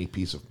any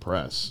piece of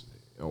press,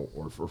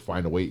 or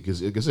find a way,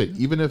 because like I said,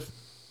 even if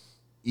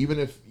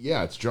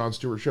it's Jon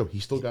Stewart's show, he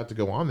still got to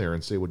go on there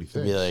and say what he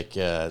thinks. Be like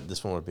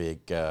this one would be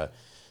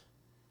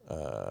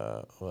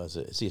what is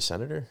it? Is he a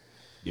senator?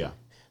 Yeah.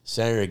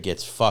 Senator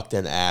gets fucked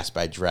in the ass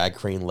by drag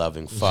queen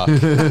loving fuck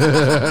over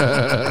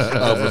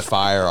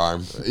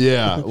firearm.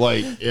 Yeah,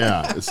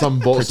 some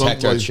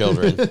Protect our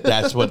children.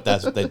 That's what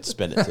they'd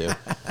spin it to.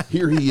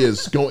 Here he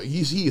is going.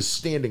 He is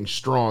standing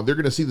strong. They're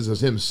gonna see this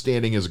as him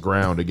standing his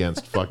ground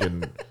against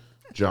fucking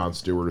Jon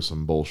Stewart or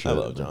some bullshit. I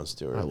love Jon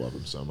Stewart. I love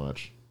him so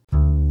much.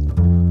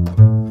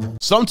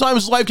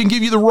 Sometimes life can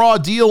give you the raw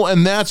deal,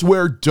 and that's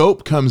where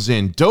Dope comes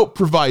in. Dope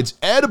provides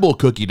edible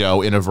cookie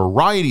dough in a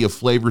variety of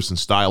flavors and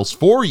styles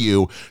for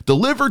you,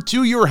 delivered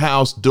to your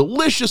house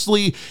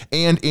deliciously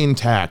and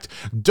intact.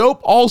 Dope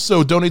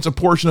also donates a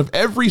portion of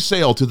every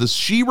sale to the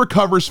She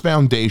Recovers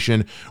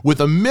Foundation with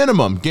a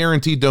minimum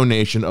guaranteed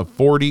donation of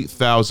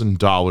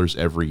 $40,000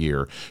 every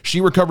year.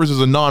 She Recovers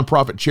is a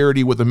nonprofit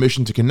charity with a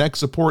mission to connect,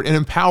 support, and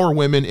empower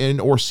women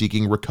in or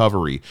seeking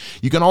recovery.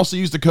 You can also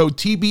use the code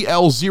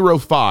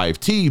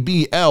TBL05, TBL05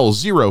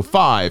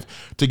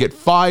 to get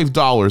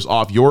 $5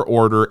 off your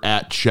order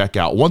at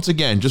checkout. Once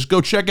again, just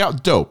go check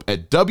out Dope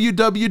at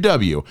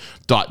www.dope.com.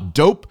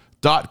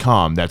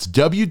 That's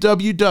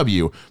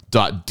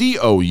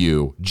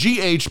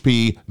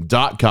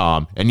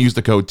www.doughp.com and use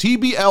the code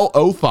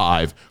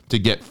TBL05 to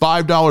get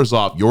 $5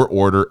 off your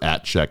order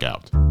at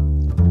checkout.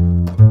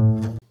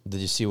 Did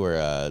you see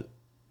where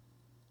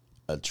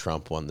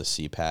Trump won the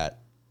CPAC?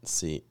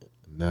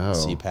 No.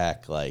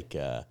 CPAC, like,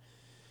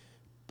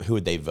 who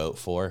would they vote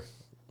for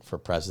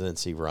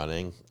presidency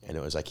running? And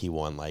it was like he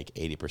won like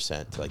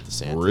 80% to like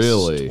DeSantis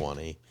Really?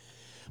 20%.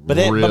 But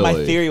my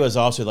theory was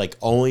also like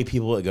only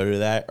people that go to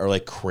that are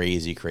like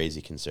crazy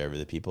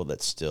conservative people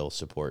that still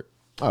support.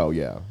 Oh,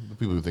 yeah. The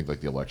people who think like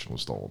the election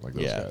was stolen, like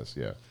those Yeah. guys.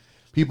 Yeah.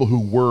 People who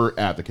were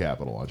at the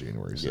Capitol on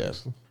January 6th.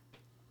 Yes.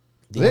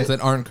 The ones that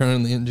aren't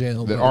currently in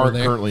jail. That but are were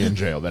there. currently in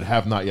jail, that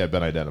have not yet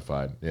been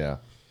identified. Yeah.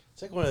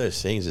 It's like one of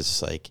those things. It's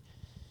just like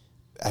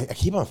I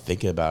keep on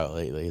thinking about it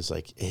lately. It's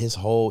like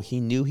he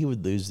knew he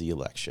would lose the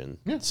election,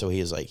 so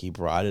he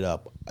brought it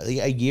up a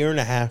year and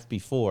a half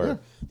before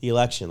the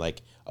election.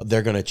 Like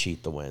they're gonna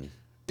cheat the win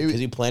because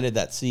he planted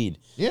that seed.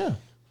 Yeah.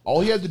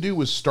 All he had to do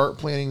was start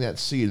planting that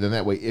seed. Then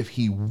that way, if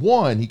he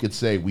won, he could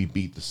say, we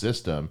beat the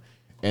system.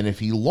 And if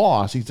he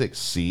lost, he'd say,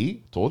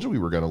 see, told you we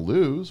were going to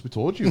lose. We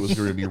told you it was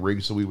going to be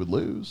rigged so we would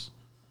lose.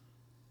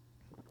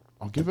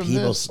 I'll give him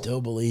People this.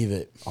 still believe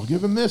it. I'll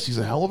give him this. He's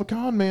a hell of a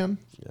con man.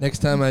 Next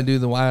time I do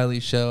the Wiley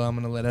show, I'm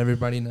going to let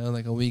everybody know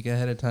like a week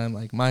ahead of time.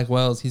 Like Mike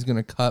Wells, he's going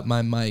to cut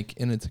my mic,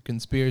 and it's a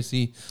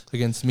conspiracy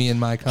against me and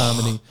my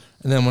comedy.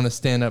 And then I'm going to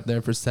stand up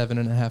there for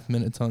 7.5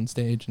 minutes on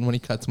stage. And when he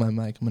cuts my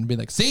mic, I'm going to be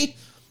like, see?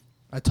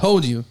 I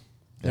told you.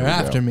 They're There we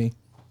after go. me.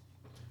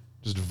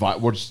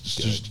 We're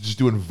just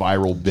doing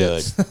viral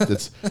bits.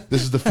 This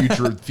is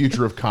the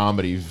future of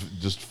comedy.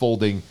 Just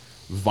folding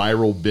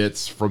viral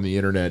bits from the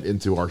internet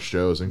into our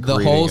shows and The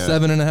creating whole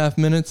 7.5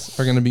 minutes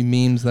are going to be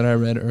memes that I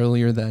read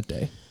earlier that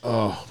day.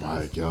 Oh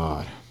my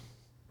god.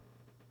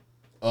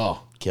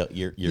 Oh, Kill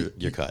you're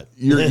cut.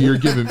 you're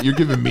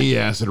giving me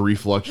acid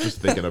reflux just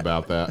thinking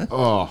about that.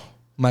 Oh,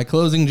 My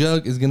closing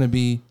joke is going to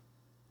be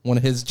one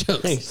of his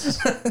jokes.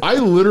 I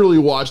literally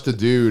watched a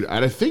dude,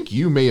 and I think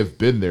you may have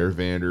been there,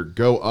 Vander,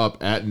 go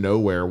up at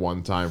nowhere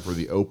one time for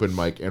the open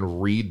mic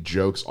and read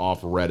jokes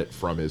off Reddit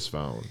from his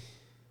phone.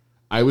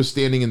 I was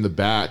standing in the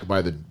back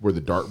by where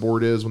the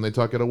dartboard is when they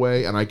tuck it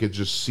away, and I could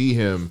just see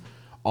him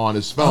on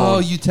his phone. Oh,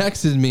 you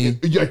texted me.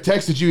 I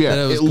texted you,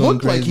 yeah. It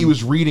looked like he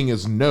was reading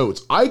his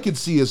notes. I could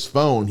see his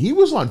phone. He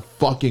was on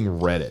fucking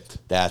Reddit.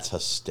 That's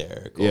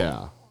hysterical.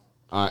 Yeah.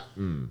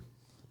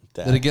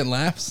 Did it get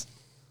laughs?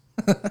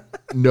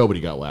 Nobody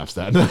got laughs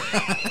that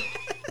night.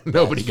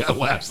 Nobody got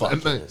laughs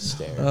that night.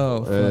 Hysterical.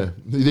 Oh,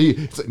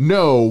 It's like,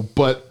 no,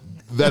 but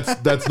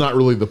that's not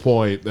really the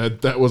point.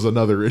 That was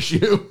another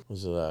issue.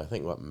 Was it, I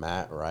think what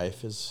Matt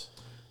Rife is.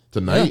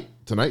 Tonight?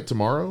 Tonight?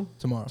 Tomorrow?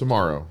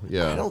 Tomorrow,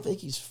 yeah. I don't think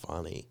he's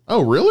funny.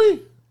 Oh,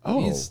 really?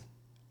 Oh. he's see,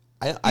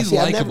 I've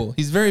likable. never-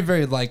 he's very,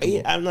 very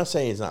likable. I'm not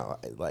saying he's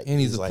not like. And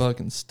he's a like,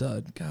 fucking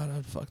stud. God,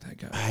 I'd fuck that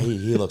guy.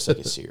 He looks like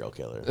a serial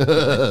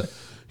killer.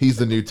 He's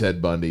the new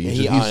Ted Bundy. He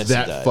He's honestly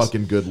that does.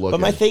 fucking good looking.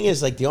 But my thing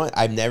is, like,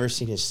 I've never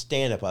seen his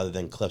stand up other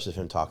than clips of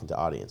him talking to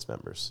audience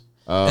members.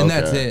 And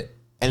that's it.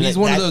 And he's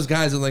that- one of that- those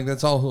guys that like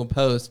that's all he'll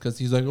post because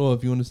he's like, oh,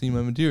 if you want to see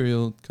my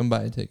material, come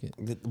buy a ticket.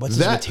 What's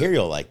his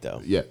material like,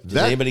 though? Yeah, Does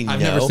anybody know? I've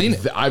never seen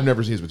it. I've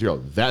never seen his material.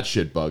 That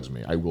shit bugs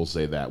me. I will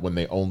say that when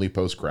they only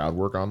post crowd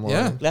work online.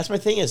 Yeah. That's my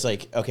thing. Is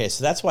like, okay,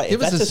 so that's why.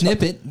 Give us a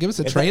snippet. Give us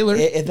a trailer.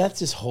 If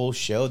that's his whole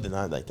show, then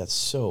I'm like, that's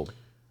so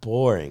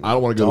boring. I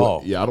don't want to go.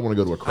 Dull. I don't want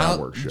to go to a crowd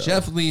work show.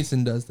 Jeff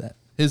Leeson does that.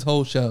 His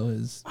whole show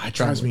is It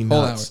drives me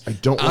whole nuts. hour. I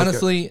don't like it.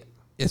 honestly.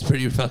 It's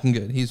pretty fucking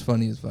good. He's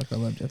funny as fuck. I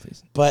love Jeff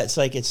Leeson. But it's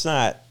like it's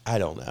not. I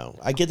don't know.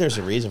 I get there's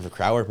a reason for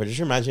crowd work, but it just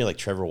reminds me of like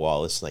Trevor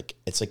Wallace. Like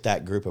it's like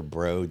that group of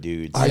bro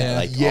dudes that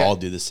like all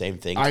do the same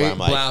thing. Where I'm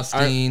like,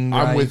 Blaustein, I'm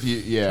Rife. with you.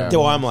 Yeah.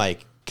 though I'm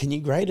like, can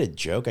you write a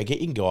joke? I get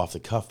you can go off the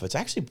cuff, but it's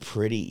actually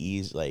pretty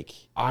easy. Like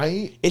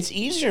it's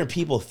easier than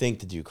people think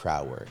to do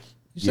crowd work.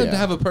 You just have to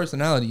have a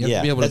personality. You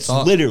have to be able to that's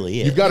talk.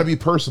 literally it. You've got to be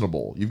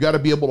personable. You've got to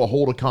be able to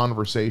hold a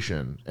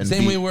conversation. And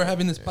Same way we're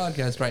having this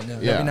podcast right now.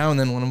 Yeah. Every now and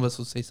then one of us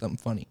will say something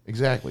funny.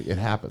 Exactly. It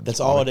happens. That's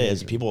all it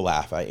is. People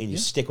laugh, and you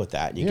stick with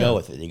that, and you go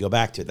with it, and you go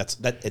back to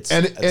it.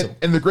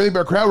 And the great thing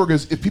about crowd work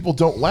is if people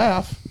don't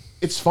laugh,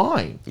 it's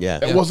fine. Yeah.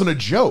 It wasn't a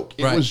joke.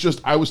 It Right. was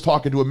just I was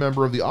talking to a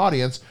member of the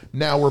audience.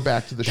 Now we're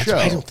back to the that's show.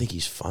 why I don't think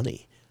he's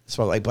funny. That's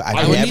why, like, but I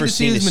I've would need never to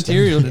see seen his his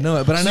material to know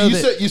it, but I know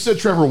that you said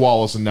Trevor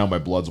Wallace, and now my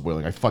blood's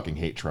boiling. I fucking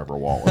hate Trevor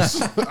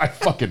Wallace. I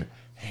fucking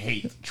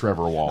hate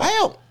Trevor Wallace. I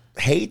don't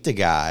hate the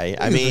guy.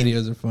 I his mean,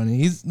 videos are funny.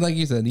 He's like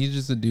you said, he's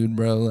just a dude,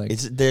 bro. Like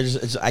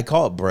I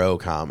call it bro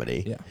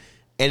comedy. Yeah.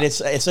 And it's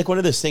like one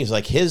of those things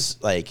like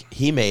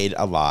he made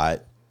a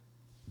lot.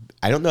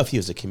 I don't know if he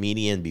was a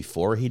comedian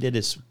before he did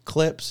his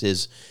clips,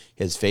 his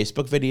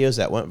Facebook videos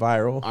that went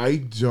viral. I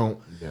don't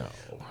know.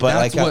 But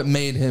that's like what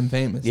made him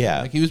famous.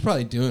 Yeah. Like he was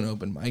probably doing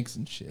open mics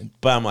and shit.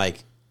 But I'm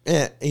like,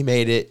 he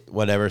made it,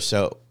 whatever.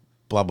 So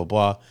blah blah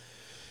blah.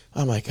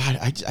 I'm like, God,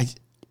 I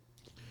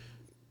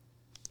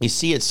you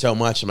see it so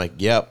much. I'm like,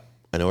 yep,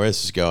 I know where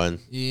this is going.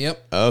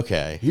 Yep.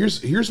 Okay.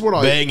 Here's what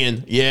I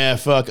Banging. Yeah,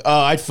 fuck. Oh,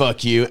 I'd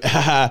fuck you.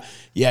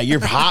 Yeah, you're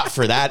hot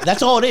for that.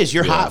 That's all it is.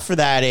 You're hot for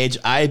that age.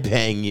 I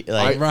bang you.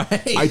 Like,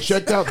 Right. I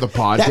checked out the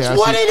podcast. that's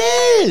what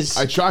it is.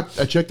 I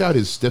checked out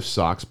his Stiff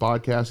Socks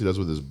podcast he does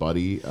with his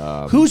buddy.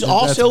 Who's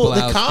also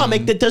the Blaustein.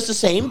 comic that does the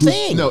same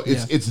thing. No,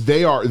 it's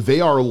they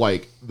are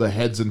like the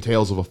heads and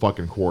tails of a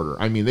fucking quarter.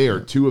 I mean, they are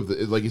two of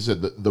the, like you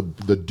said,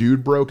 the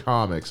dude bro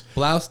comics.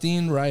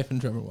 Blaustein, Rife, and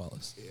Trevor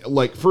Wallace.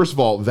 Like, first of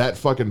all, that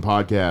fucking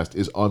podcast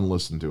is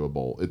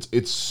unlistenable.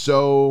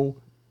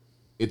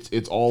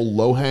 It's all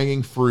low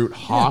hanging fruit,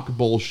 hawk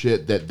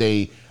bullshit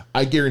that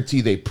I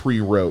guarantee they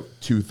pre-wrote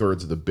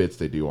 2/3 of the bits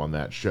they do on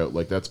that show.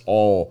 Like that's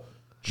all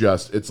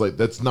just, it's like,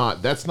 that's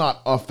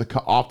not off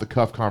the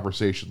cuff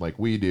conversation like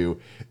we do.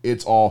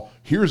 It's all,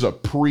 here's a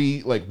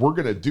like we're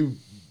going to do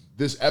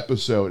this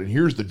episode and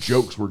here's the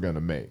jokes we're going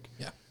to make.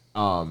 Yeah.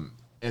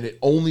 And it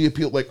only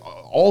appeals, like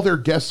all their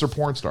guests are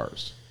porn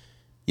stars.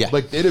 Yeah.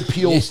 Like it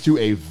appeals to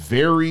a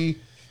very,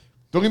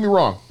 don't get me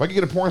wrong, if I could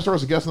get a porn star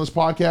as a guest on this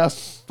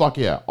podcast, fuck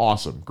yeah,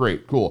 awesome,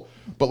 great, cool.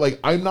 But like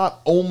I'm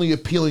not only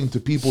appealing to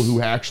people who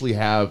actually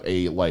have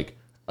a like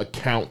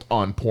account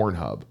on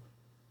Pornhub.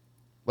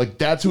 Like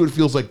that's who it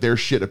feels like their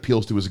shit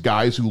appeals to, is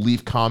guys who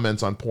leave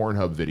comments on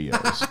Pornhub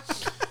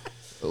videos.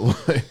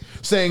 Like,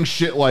 saying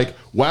shit like,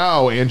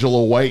 wow,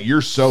 Angela White,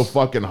 you're so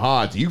fucking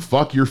hot. Do you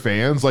fuck your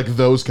fans? Like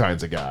those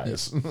kinds of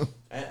guys.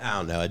 I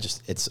don't know.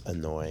 It's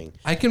annoying.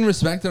 I can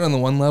respect it on the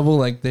one level.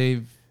 Like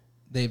they've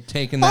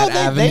taken that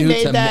avenue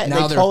made to that.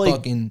 now They they're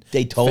fucking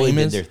totally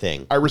famous. did their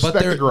thing. I respect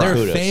But the their grind.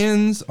 Kudos.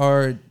 fans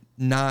are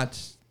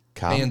not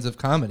fans of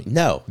comedy.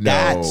 No,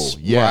 that's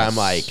where yes. I'm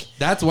like,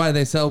 That's why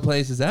they sell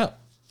places out.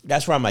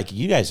 that's where I'm like,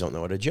 you guys don't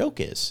know what a joke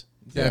is.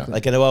 Exactly.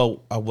 Like a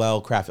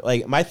well crafted.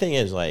 Like my thing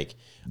is like,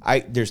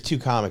 there's two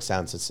comics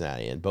down in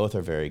Cincinnati and both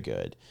are very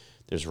good.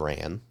 There's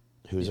Ran,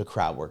 who's a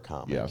crowd work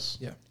comic. Yes.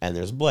 Yeah. And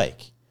there's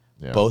Blake.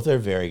 Yeah. Both are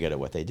very good at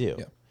what they do.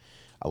 Yeah.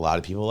 A lot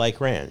of people like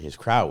Ran. He's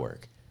crowd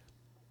work.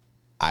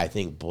 I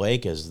think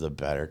Blake is the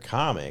better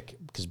comic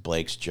because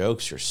Blake's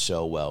jokes are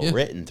so well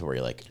written to where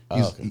you're like,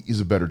 oh, he's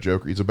a better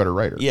joker. He's a better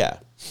writer. Yeah.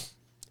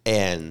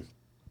 And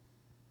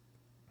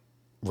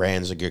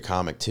Rand's a good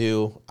comic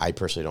too. I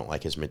personally don't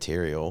like his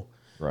material.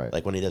 Right.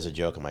 Like when he does a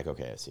joke, I'm like,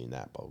 okay, I've seen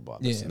that, blah, blah, blah,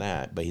 this and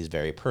that. But he's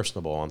very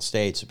personable on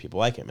stage, so people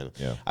like him. And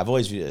I've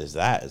always viewed it as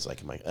that. As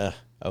like, I'm like,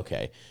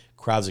 okay,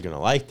 crowds are going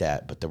to like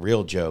that. But the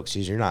real jokes,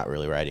 you're not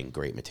really writing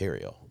great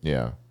material.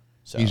 Yeah.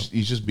 So He's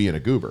just being a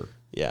goober.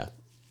 Yeah.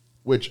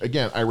 Which,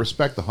 again, I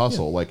respect the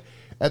hustle. Like,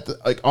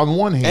 on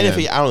one hand, and if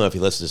I don't know if he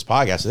listens to this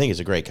podcast, I think he's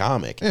a great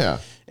comic. Yeah,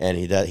 and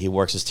he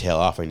works his tail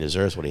off and he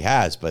deserves what he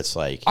has. But it's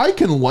like I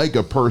can like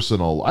a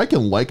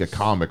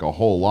comic a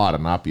whole lot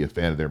and not be a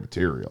fan of their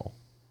material.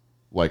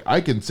 Like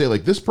I can say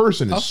like this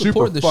person is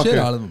super the fucking shit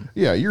out of them.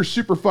 Yeah, you're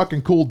super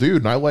fucking cool dude,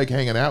 and I like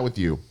hanging out with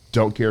you.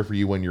 Don't care for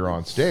you when you're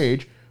on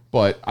stage,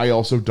 but I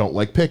also don't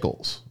like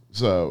pickles.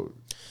 So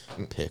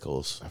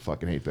pickles, I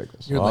fucking hate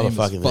pickles. You're all the lame as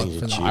fucking fuck things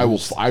for you that.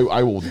 choose.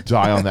 I will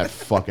die on that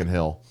fucking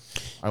hill.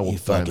 I will You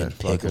die on fucking that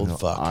fucking pickled hill.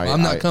 fuck.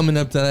 I'm not coming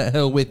up to that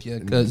hill with you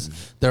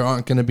because there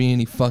aren't going to be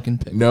any fucking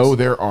pickles. No,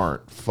 there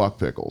aren't. Fuck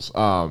pickles.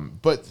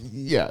 But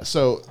yeah,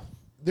 so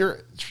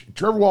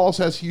Trevor Wallace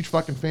has huge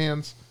fucking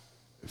fan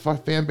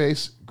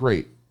base.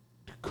 Great,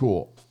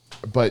 cool.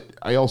 But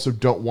I also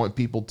don't want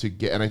people to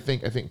get. And I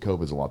think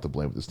COVID's a lot to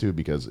blame with this too,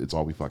 because it's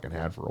all we fucking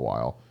had for a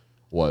while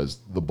was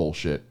the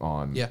bullshit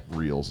on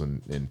Reels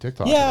and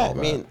TikTok. Yeah, and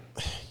all I mean,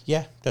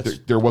 yeah, that's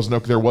there was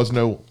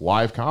no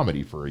live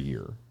comedy for a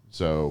year,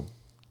 so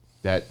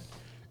that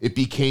it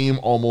became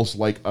almost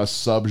like a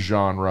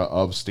subgenre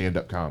of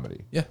stand-up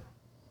comedy. Yeah.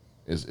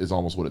 Is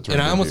almost what it turned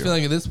And I almost into. feel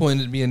like at this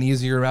point it'd be an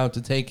easier route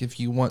to take if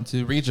you want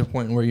to reach a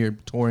point where you're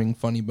touring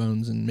Funny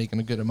Bones and making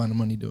a good amount of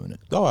money doing it.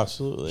 oh,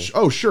 absolutely.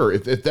 Oh, sure.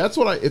 If that's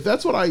what I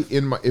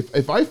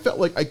if I felt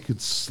like I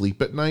could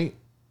sleep at night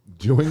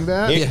doing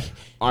that, Yeah.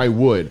 I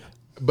would.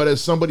 But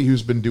as somebody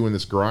who's been doing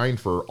this grind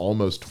for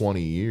almost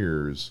 20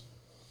 years,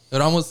 It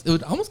would almost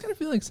kind of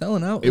feel like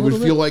selling out. it would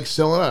feel like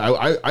selling out.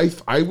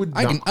 I would.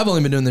 I've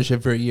only been doing this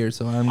shit for a year,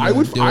 so I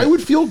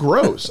would feel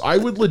gross. I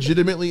would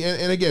legitimately,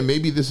 and again,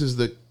 maybe this is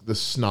the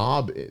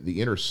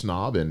inner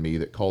snob in me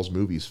that calls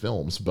movies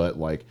films, but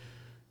like,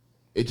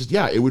 it just,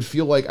 it would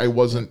feel like I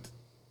wasn't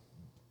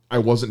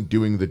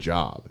doing the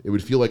job. It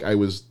would feel like I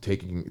was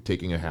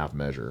taking a half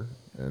measure,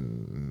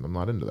 and I'm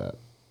not into that.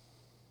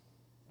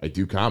 I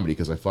do comedy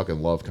because I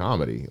fucking love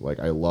comedy. Like,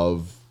 I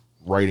love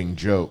writing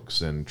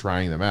jokes and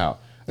trying them out.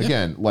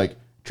 Again, like,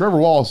 Trevor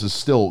Wallace is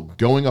still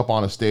going up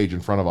on a stage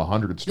in front of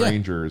 100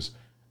 strangers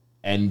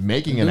and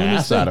making an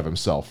ass out of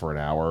himself for an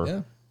hour.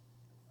 Yeah.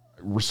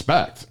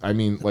 Respect. I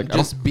mean, like,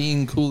 just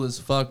being cool as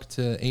fuck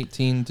to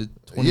 18 to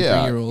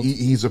 23-year-olds.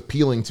 He's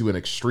appealing to an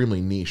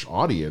extremely niche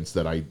audience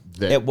that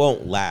It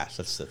won't last.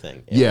 That's the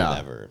thing. It will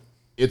never.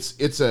 It's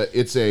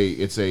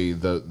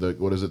the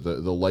what is it?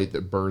 The light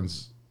that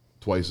burns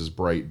twice as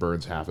bright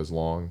burns half as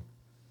long.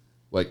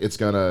 Like, it's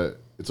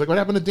like what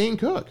happened to Dane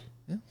Cook.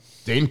 Yeah.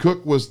 Dane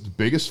Cook was the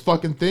biggest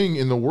fucking thing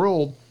in the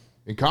world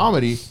in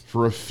comedy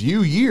for a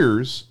few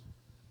years,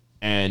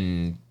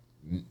 and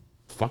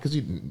fuck is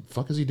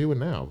he doing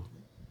now?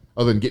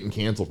 Other than getting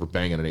canceled for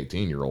banging an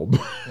 18-year-old.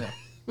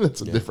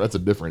 That's a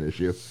different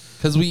issue.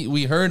 Because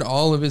we heard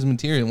all of his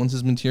material. Once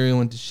his material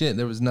went to shit,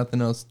 there was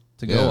nothing else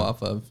to go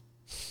off of.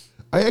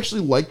 I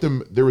actually liked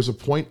him. There was a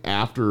point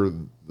after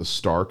the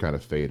star kind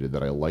of faded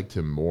that I liked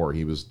him more.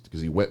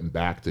 Because he went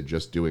back to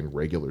just doing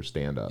regular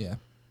stand-up. Yeah.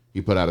 He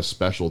put out a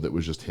special that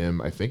was just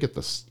him. I think it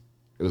was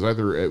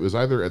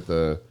either at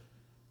the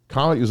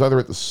comedy. It was either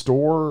at the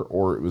store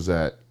or it was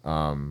at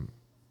one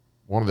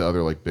of the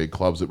other like big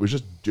clubs. It was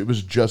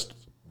just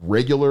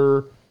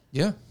regular.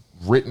 Yeah.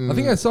 Written. I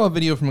think I saw a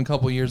video from a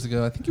couple years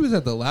ago. I think he was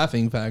at the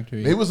Laughing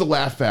Factory. It was the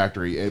Laugh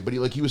Factory, but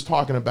he was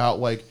talking about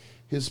like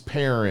his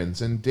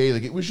parents and day.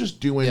 Like, it was just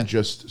doing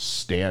just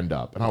stand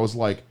up, and I was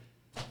like,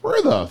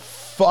 where the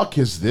fuck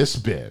has this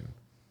been?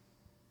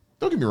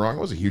 Don't get me wrong,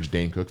 I was a huge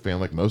Dane Cook fan,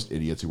 like most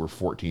idiots who were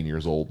 14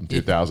 years old in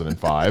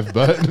 2005.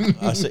 But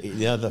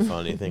The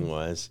funny thing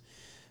was,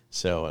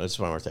 so this is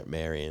when I worked at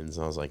Marion's,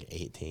 and I was like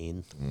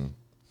 18.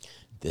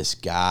 This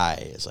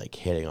guy is like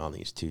hitting on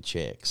these two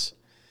chicks,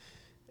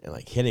 and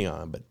like hitting on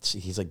them, but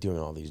he's like doing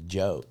all these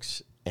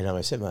jokes, and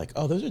I'm sitting there like,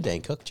 oh, those are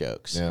Dane Cook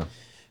jokes. Yeah.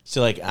 So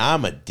like,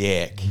 I'm a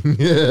dick.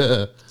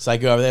 Yeah. So I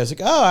go over there. I was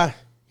like, oh,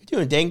 you're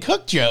doing Dane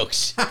Cook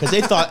jokes, because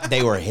they thought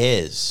they were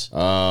his.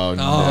 Oh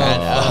no.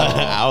 And,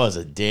 I was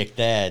a dick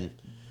then.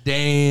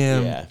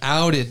 Damn. Yeah.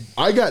 Outed.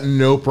 I got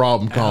no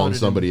problem calling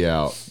somebody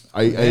out.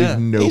 I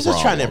have no problem. He's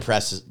just trying to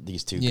impress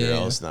these two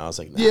girls, and I was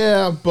like, nah.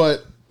 Yeah,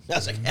 but I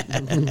was like,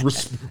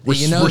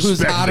 You know who's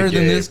respect hotter the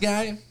than game. this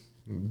guy?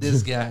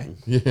 This guy.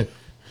 Yeah.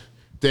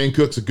 Dane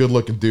Cook's a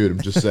good-looking dude. I'm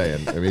just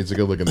saying. I mean, he's a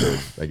good-looking dude.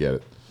 I get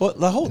it. well,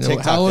 the whole You know,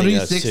 TikTok how old are thing you?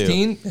 though, too.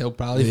 16? He'll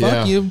probably Yeah.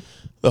 fuck you.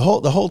 The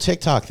whole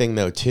TikTok thing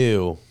though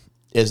too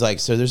is like,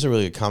 so there's a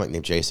really good comic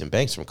named Jason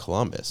Banks from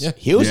Columbus. Yeah.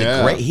 He's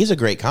a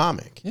great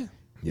comic. Yeah.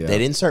 Yeah. They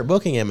didn't start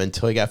booking him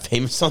until he got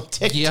famous on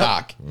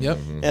TikTok. Yep.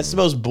 That's the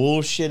most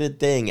bullshitted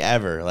thing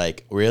ever.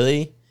 Like,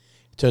 really?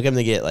 took him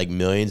to get like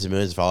millions and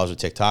millions of followers with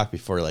TikTok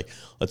before like,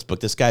 let's book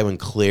this guy when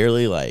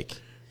clearly like,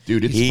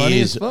 dude, it's funny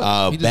he's as fuck.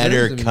 a He better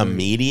deserves to be moved.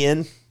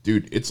 comedian.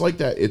 dude, it's like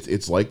that.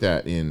 It's like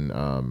that in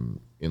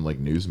like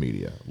news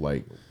media.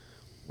 Like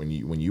when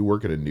you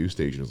work at a news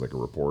station as like a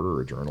reporter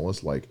or a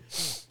journalist, like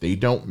they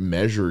don't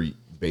measure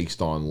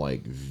based on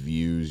like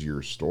views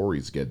your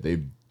stories get.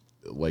 They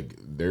like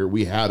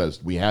we had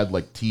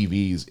like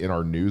TVs in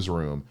our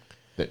newsroom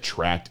that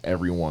tracked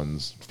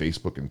everyone's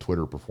Facebook and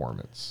Twitter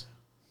performance.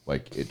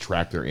 Like it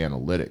tracked their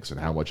analytics and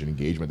how much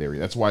engagement they were.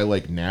 That's why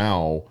like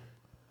now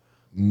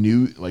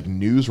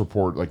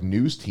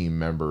news team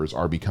members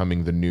are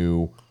becoming the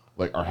new,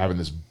 like are having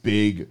this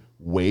big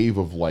wave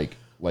of like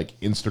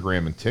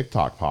Instagram and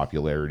TikTok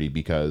popularity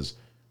because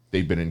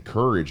they've been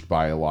encouraged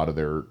by a lot of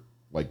their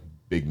like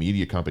big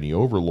media company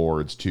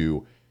overlords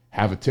to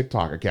have a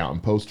TikTok account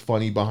and post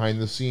funny behind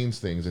the scenes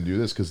things and do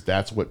this because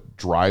that's what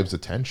drives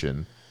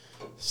attention.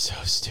 So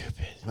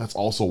stupid. That's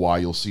also why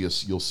you'll see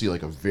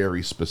like a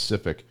very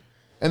specific,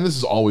 and this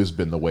has always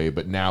been the way,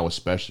 but now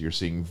especially you're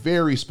seeing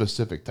very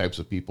specific types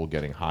of people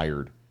getting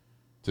hired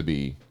to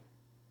be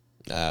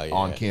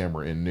on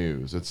camera in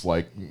news. It's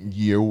like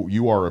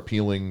you are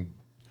appealing,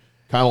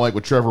 kind of like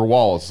with Trevor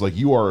Wallace. It's like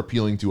you are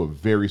appealing to a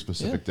very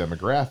specific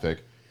demographic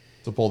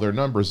to pull their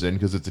numbers in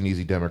because it's an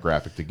easy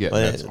demographic to get.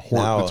 But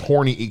That's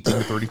horny 18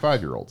 to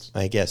 35 year olds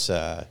I guess.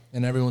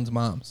 And everyone's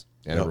moms.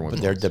 and everyone's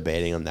but they're moms.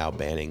 debating on now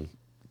banning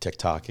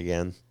TikTok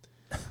again.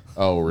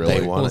 Oh really?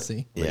 They want We'll it.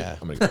 see. Yeah,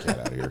 I'm gonna get the cat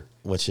out of here.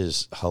 which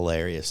is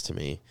hilarious to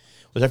me.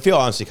 Which I feel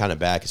honestly kind of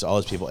bad because all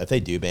those people, if they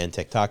do ban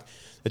TikTok,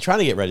 they're trying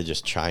to get rid of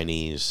just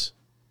Chinese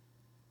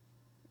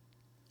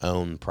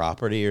owned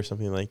property or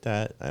something like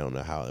that. I don't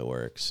know how it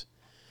works,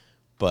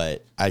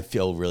 but I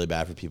feel really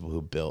bad for people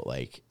who built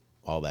like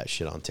all that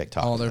shit on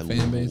TikTok. All their and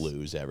fan base.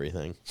 lose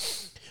everything.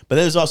 But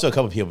there's also a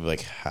couple of people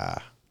like,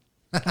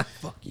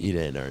 you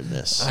didn't earn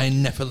this. I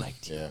never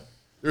liked you. Yeah.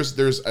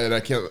 There's and I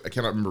cannot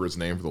remember his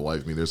name for the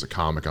life of me. There's a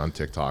comic on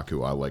TikTok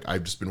who I like.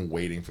 I've just been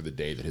waiting for the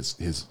day that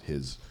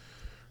his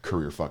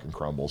career fucking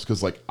crumbles.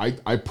 Because like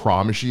I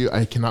promise you,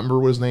 I cannot remember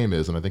what his name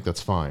is, and I think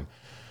that's fine.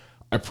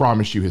 I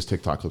promise you his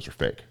TikTok clips are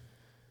fake.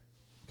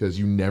 Because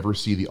you never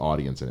see the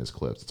audience in his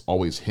clips. It's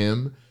always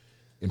him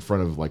in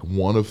front of like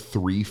one of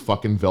 3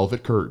 fucking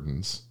velvet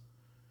curtains.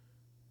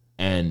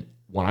 And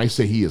when I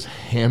say he is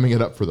hamming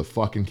it up for the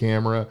fucking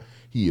camera,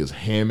 he is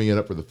hamming it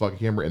up for the fucking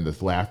camera, and the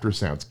laughter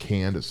sounds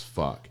canned as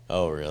fuck.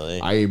 Oh, really?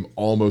 I am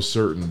almost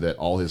certain that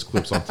all his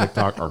clips on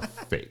TikTok are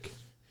fake.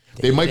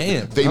 They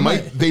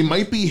Damn.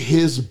 might be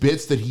his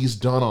bits that he's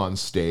done on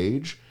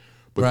stage,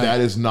 but Right.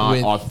 that is not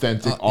With,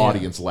 authentic yeah.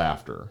 audience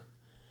laughter.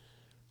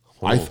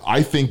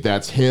 I think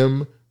that's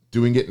him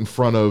doing it in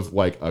front of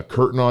like a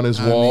curtain on his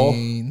wall, I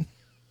mean,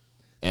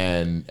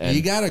 and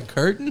you got a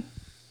curtain?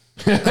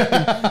 Can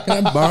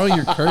I borrow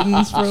your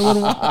curtains for a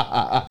little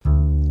while?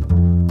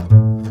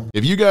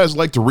 if you guys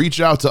like to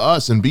reach out to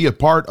us and be a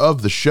part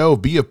of the show,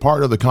 be a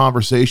part of the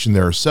conversation,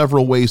 there are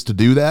several ways to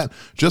do that.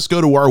 Just go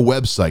to our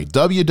website,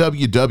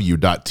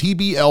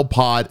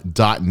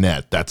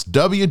 www.tblpod.net. That's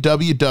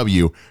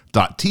www.tblpod.net.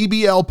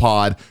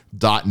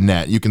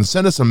 You can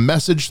send us a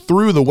message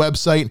through the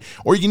website,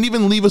 or you can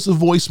even leave us a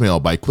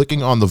voicemail by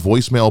clicking on the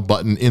voicemail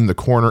button in the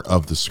corner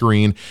of the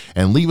screen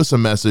and leave us a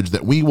message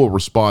that we will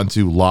respond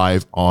to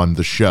live on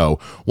the show.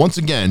 Once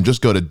again,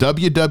 just go to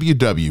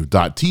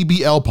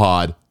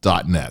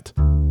www.tblpod.net.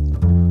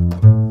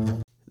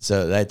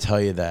 So did I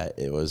tell you that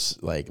it was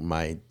like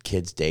my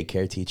kid's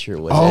daycare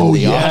teacher was Oh, in the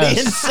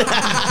yes.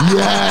 audience?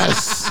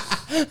 Yes.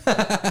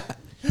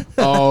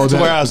 Oh, that's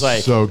where I was like,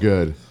 You so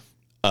good.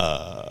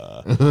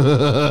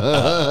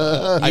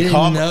 didn't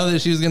called- know that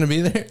she was going to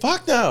be there?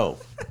 Fuck no.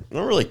 I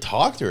don't really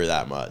talk to her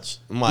that much.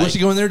 I'm like, Was she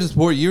going there to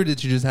support you, or did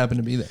she just happen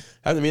to be there?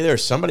 have to be there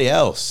somebody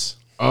else.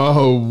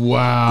 Oh,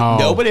 wow.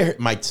 Nobody at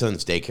my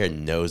son's daycare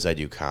knows I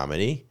do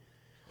comedy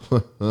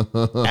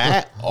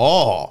at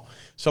all.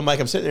 So I'm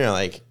like, I'm sitting there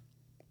like,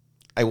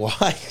 I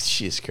watch,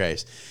 Jesus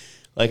Christ.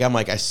 Like, I'm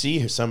like, I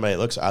see somebody that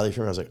looks oddly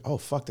familiar. I was like, oh,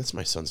 fuck, that's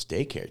my son's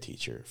daycare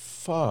teacher.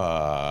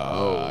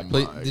 Fuck.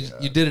 But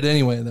you did it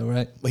anyway, though,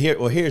 right?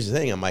 Well, here's the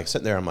thing. I'm like,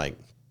 sitting there, I'm like,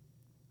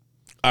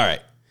 all right.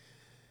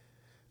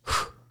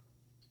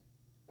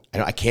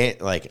 I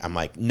can't, like, I'm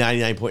like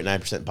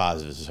 99.9%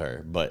 positive this is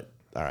her, but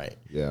all right.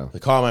 Yeah. I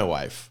call my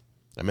wife.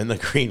 I'm in the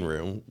green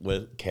room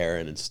with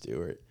Karen and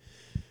Stuart.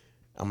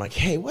 I'm like,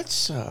 hey,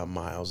 what's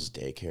Miles'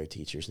 daycare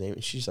teacher's name?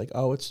 And she's like,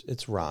 oh,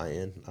 it's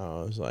Ryan. I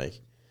was like,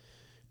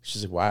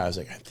 she's like, why? I was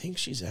like, I think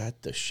she's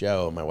at the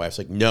show. And my wife's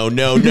like, no.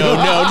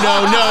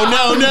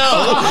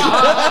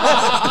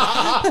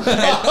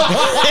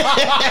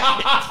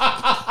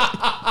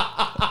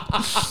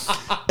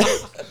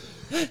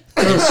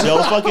 It's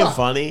so fucking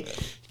funny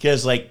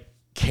because like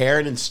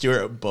Karen and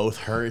Stuart both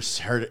heard.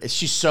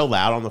 She's so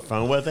loud on the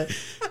phone with it.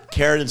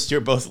 Karen and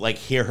Stuart both like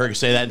hear her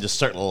say that and just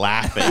start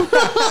laughing. And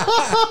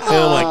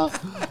I'm like,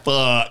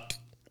 fuck.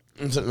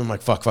 And so I'm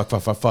like, fuck.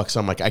 So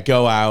I'm like, I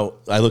go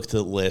out. I look to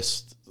the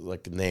list,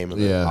 like the name of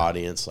the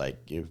audience. Like,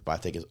 I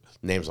think his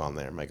name's on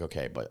there. I'm like,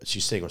 okay, but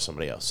she's sitting with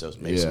somebody else, so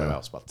maybe somebody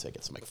else bought the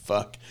tickets. I'm like,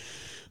 fuck.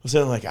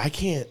 So I'm like, I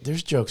can't.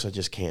 There's jokes I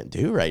just can't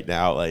do right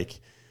now. Like,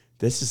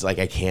 this is like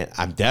I can't.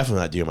 I'm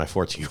definitely not doing my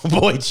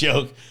 14-year-old boy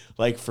joke.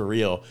 Like for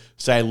real.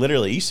 So I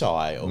literally, you saw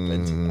I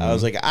opened. I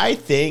was like, I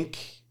think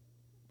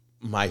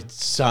my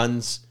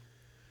son's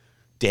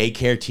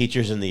daycare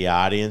teacher's in the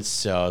audience.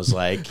 So I was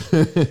like,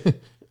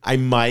 I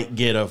might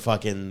get a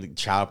fucking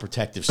child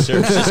protective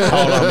services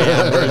called on me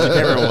afterwards. I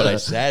can't remember what I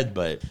said,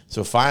 but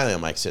so finally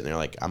I'm like sitting there,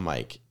 like I'm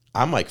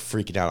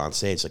freaking out on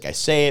stage. Like I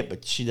say it,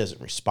 but she doesn't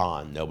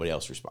respond. Nobody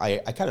else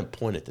responds. I kind of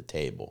point at the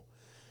table.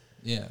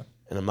 Yeah.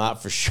 And I'm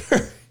not for sure.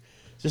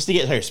 Just to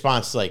get her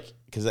response, like,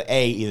 because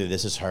either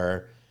this is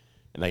her,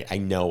 and like I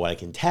know what I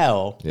can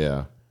tell.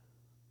 Yeah.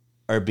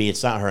 Or B,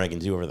 it's not her. I can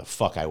do whatever the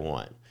fuck I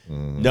want.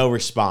 No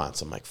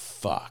response. I'm like,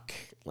 fuck.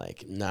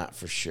 Like, not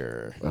for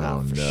sure.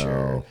 Not for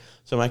sure.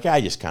 So I'm like,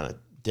 I just kind of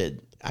did.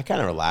 I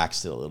kind of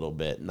relaxed it a little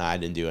bit, and I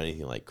didn't do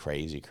anything like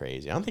crazy.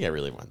 I don't think I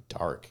really went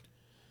dark.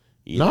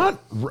 Either.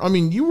 I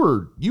mean, you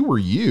were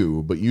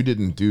you, but you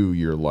didn't do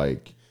your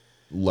like,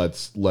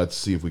 let's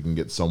see if we can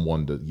get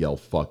someone to yell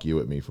 "fuck you"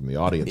 at me from the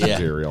audience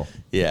material.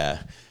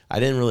 Yeah, I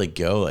didn't really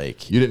go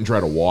like. You didn't try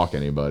to walk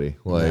anybody.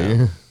 Like,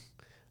 no.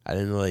 I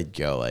didn't really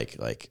go like.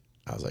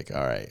 I was like,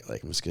 all right,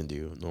 like I'm just gonna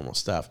do normal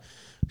stuff.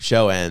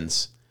 Show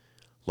ends,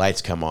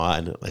 lights come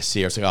on. I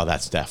see her. It's like, oh,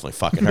 that's definitely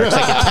fucking her. 'Cause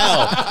I could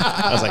tell.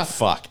 I was like,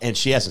 fuck, and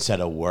she hasn't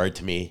said a word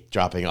to me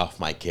dropping off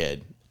my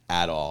kid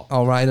at all.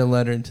 I'll write a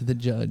letter to the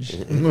judge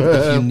if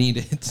you need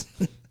it.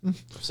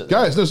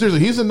 guys, no, seriously,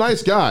 he's a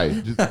nice guy.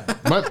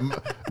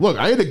 Look,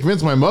 I had to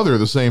convince my mother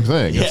the same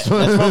thing. Yeah, that's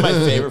one of my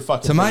favorite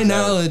fucking. To my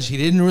knowledge, he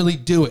didn't really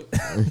do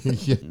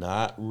it.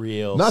 Not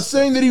real. Not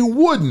saying that he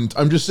wouldn't.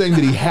 I'm just saying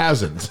that he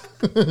hasn't.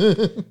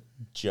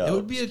 Jokes, It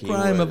would be a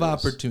crime of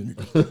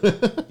opportunity.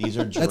 These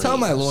are dreams. That's how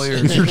my lawyer.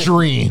 These are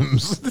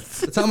dreams.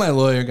 That's how my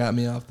lawyer got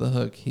me off the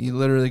hook. He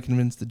literally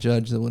convinced the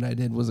judge that what I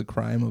did was a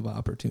crime of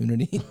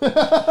opportunity.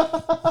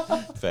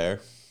 Fair.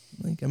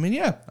 Like, I mean,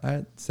 yeah.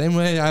 Same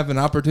way I have an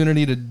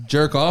opportunity to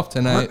jerk off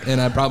tonight, and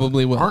I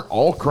probably will. Aren't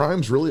all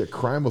crimes really a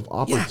crime of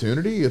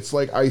opportunity? Yeah. It's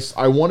like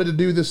I wanted to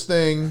do this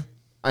thing.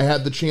 I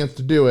had the chance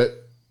to do it.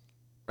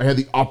 I had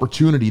the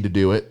opportunity to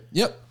do it.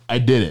 Yep. I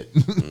did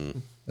it.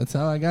 That's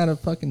how I got a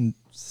fucking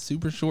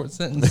super short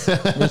sentence.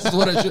 Versus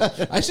what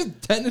I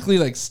should technically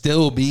like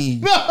still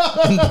be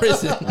in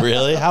prison.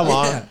 Really? How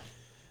long? Yeah.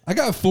 I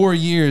got 4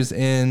 years,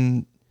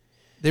 and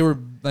they were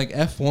like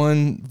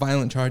F1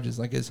 violent charges,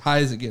 like as high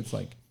as it gets,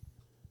 like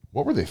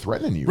What were they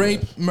threatening you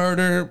rape, with?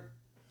 murder,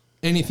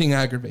 anything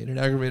aggravated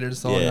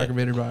assault,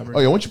 aggravated robbery. Oh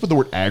yeah, once you put the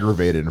word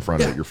aggravated in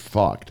front of it, you're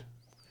fucked.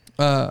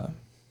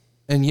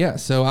 And yeah,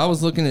 so I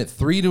was looking at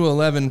 3 to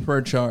 11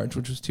 per charge,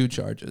 which was 2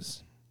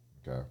 charges.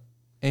 Okay.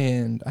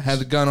 And I had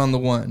the gun on the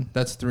one.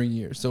 That's 3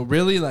 years. So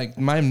really, like,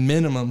 my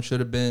minimum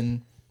should have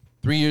been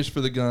 3 years for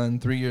the gun,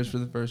 3 years for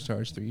the first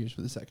charge, 3 years for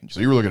the second charge.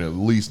 So you were looking at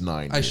least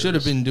 9 years. I should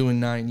have been doing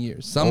 9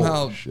 years. Somehow,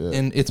 Holy shit.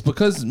 and it's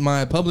because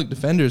my public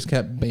defenders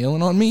kept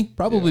bailing on me,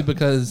 probably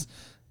because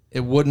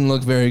it wouldn't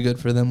look very good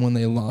for them when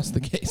they lost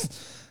the case,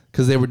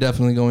 because they were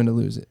definitely going to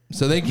lose it.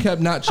 So they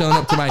kept not showing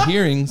up to my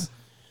hearings.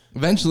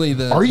 Eventually,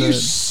 you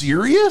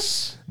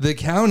serious? The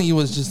county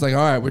was just like, all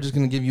right, we're just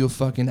going to give you a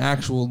fucking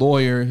actual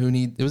lawyer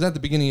it was at the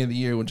beginning of the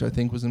year, which I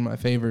think was in my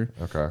favor.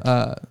 Okay.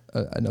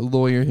 A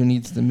lawyer who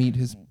needs to meet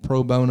his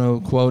pro bono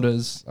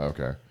quotas.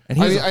 Okay. And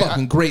he's a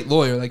fucking great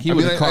lawyer. Like, he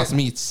would have cost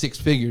me 6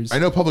 figures. I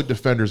know public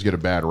defenders get a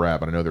bad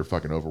rap, and I know they're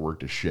fucking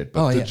overworked as shit,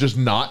 but to just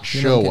not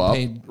They don't show get up.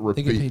 paid-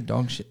 They get paid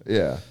dog shit.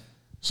 Yeah.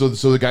 So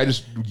the guy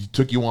just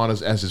took you on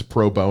as his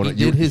pro bono. He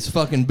did his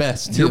fucking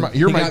best, too.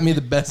 He got me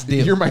the best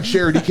deal. You're my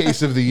charity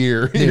case of the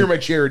year. You're my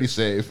charity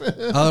save.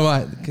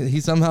 Otherwise, he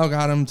somehow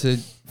got him to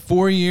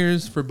 4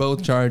 years for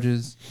both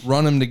charges,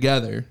 run them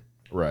together,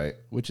 Right.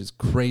 which is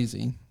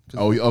crazy.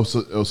 So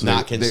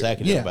not they,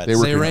 consecutive, but they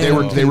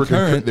were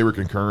concurrent. They were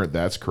concurrent.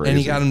 That's crazy. And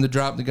he got him to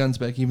drop the gun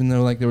spec, even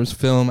though like there was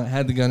film. I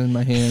had the gun in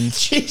my hand.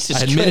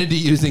 Jesus I admitted to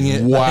using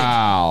it.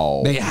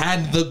 Wow. Like, they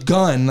had the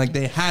gun, like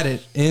they had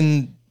it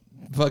in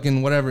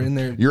fucking whatever in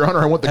there. Your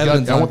Honor, I want the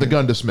gun. I want the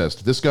gun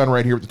dismissed. This gun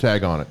right here with the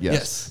tag on it.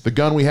 Yes. The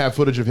gun we have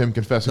footage of him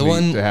confessing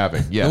to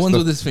having. Yes. The ones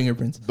with his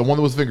fingerprints. The one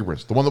that was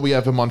fingerprints. The one that we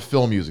have him on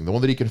film using. The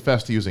one that he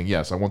confessed to using.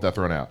 Yes, I want that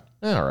thrown out.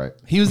 All right.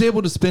 He was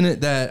able to spin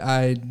it that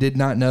I did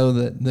not know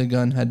that the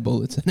gun had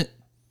bullets in it.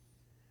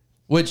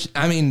 Which,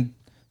 I mean,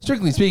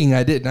 strictly speaking,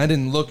 I didn't. I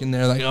didn't look in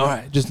there like, all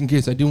right, just in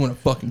case I do want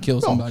to fucking kill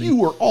somebody. You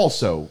were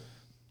also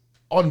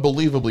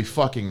unbelievably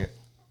fucking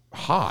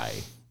high.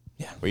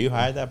 Yeah. Were you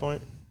high at that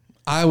point?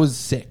 I was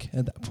sick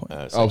at that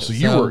point. So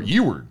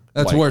you were.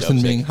 That's like, worse than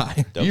sick. being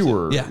high. You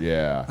were. Yeah.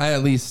 Yeah. I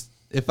at least,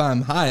 if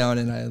I'm high on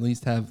it, I at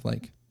least have I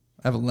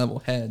have a level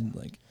head.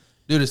 Like,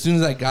 dude, as soon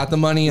as I got the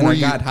money and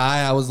got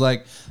high, I was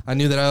like, I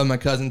knew that I owed my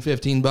cousin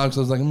 $15. I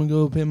was like, I'm gonna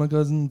go pay my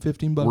cousin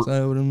 $15 I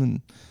owed him,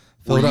 and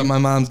filled up my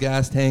mom's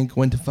gas tank.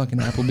 Went to fucking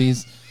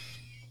Applebee's.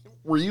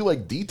 Were you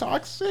like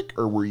detox sick,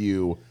 or were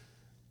you?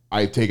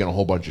 I've taken a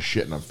whole bunch of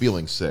shit and I'm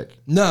feeling sick.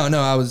 No,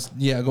 I was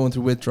going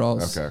through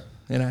withdrawals. Okay.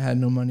 And I had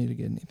no money to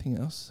get anything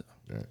else.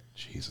 So.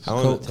 Jesus. How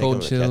long did it take him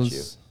to catch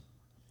you?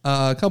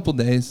 A couple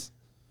days.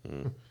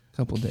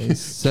 couple days.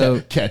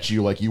 So catch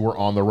you like you were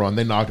on the run.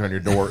 They knocked on your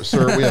door.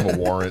 Sir, we have a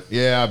warrant.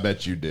 Yeah, I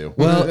bet you do.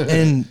 well,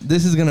 and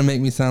this is gonna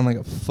make me sound like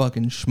a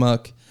fucking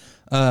schmuck.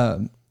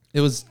 It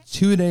was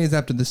 2 days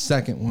after the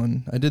second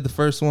one. I did the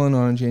first one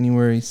on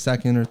January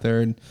 2nd or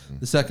 3rd.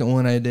 The second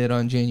one I did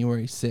on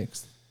January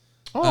 6th.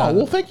 Oh,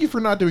 well, thank you for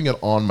not doing it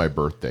on my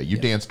birthday. You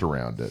danced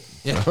around it.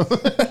 Yeah.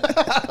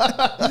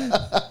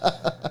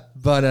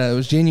 But it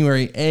was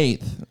January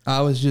 8th. I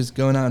was just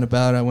going out and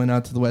about. I went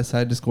out to the west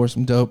side to score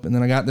some dope, and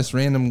then I got this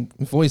random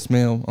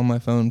voicemail on my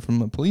phone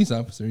from a police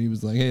officer. He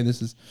was like, "Hey,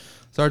 this is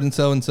Sergeant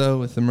so-and-so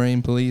with the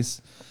Marine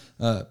Police.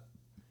 I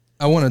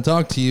want to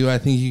talk to you. I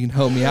think you can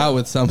help me out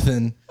with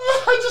something."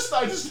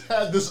 I just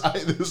had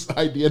this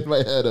idea in my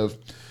head of,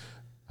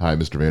 "Hi,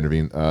 Mr.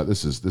 Vanderveen.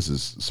 This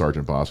is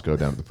Sergeant Bosco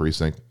down at the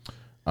precinct.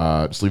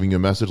 Just leaving you a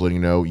message, letting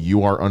you know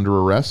you are under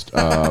arrest.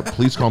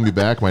 Please call me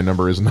back. My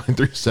number is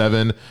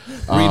 937. Read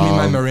me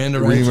my Miranda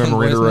rights. Reading my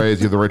Miranda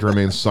rights. You have the right to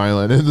remain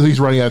silent." And he's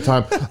running out of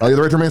time. You have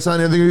the right to remain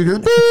silent.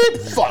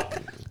 Beep,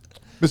 fuck.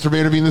 Mr.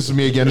 Vanderveen, this is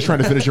me again. Just trying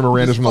to finish your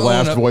Mirandas from the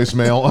last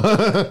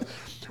voicemail.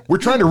 We're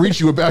trying to reach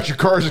you about your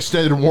car's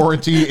extended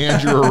warranty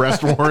and your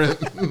arrest warrant.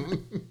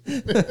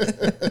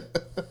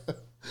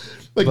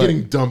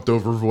 Getting dumped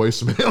over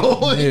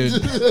voicemail.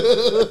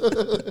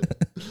 Dude.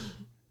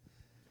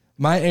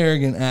 My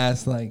arrogant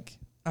ass,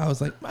 I was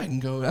like, I can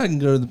go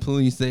to the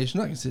police station.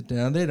 I can sit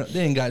down. They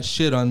ain't got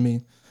shit on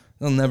me.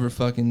 They'll never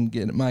fucking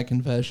get my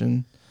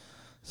confession.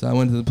 So I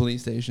went to the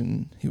police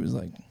station. He was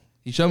like,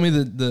 he showed me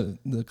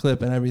the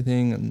clip and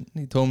everything, and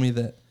he told me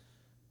that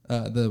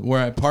where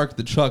I parked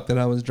the truck that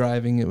I was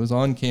driving, it was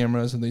on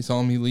camera, so they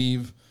saw me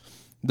leave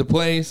the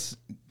place,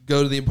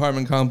 go to the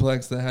apartment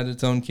complex that had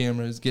its own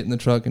cameras, get in the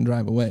truck, and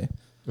drive away.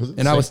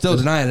 And I was still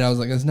denying it. I was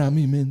like, "It's not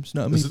me, man. It's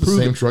not me." Is it the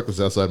same truck that's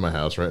outside my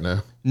house right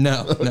now?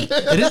 No, okay.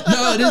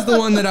 No. It is the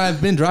one that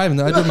I've been driving.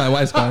 I drove my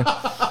wife's car.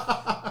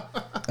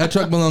 That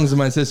truck belongs to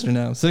my sister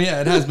now. So yeah,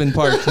 it has been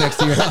parked next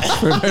to your house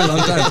for a very long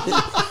time.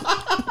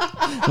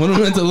 When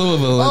we went to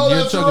Louisville,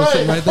 your truck was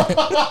sitting right there.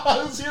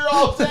 I was here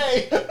all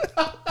day.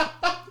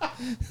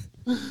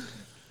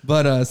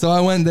 But so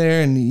I went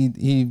there, and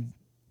he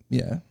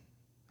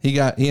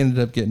ended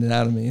up getting it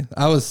out of me.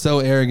 I was so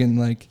arrogant,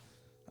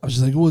 I was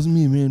just like, "It wasn't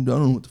me, man. I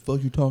don't know what the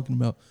fuck you're talking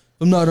about.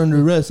 If I'm not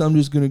under arrest, I'm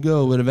just gonna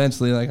go." But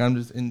eventually, I'm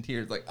just in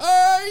tears,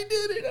 "I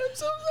did it. I'm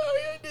so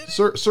sorry, I did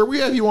it." Sir, we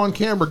have you on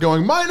camera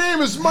going, "My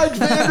name is Mike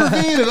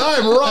Vanderveen, and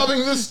I'm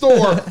robbing this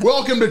store.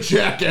 Welcome to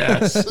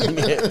Jackass."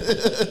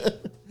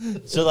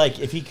 So,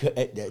 if he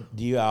could,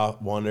 do you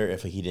wonder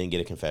if he didn't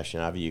get a confession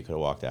out of you, could have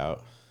walked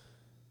out?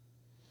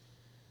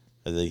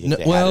 Or do you think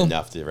they had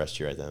enough to arrest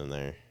you right then and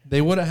there?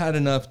 They would have had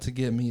enough to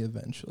get me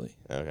eventually.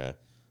 Okay.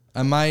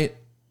 I might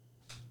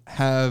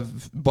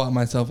have bought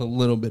myself a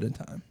little bit of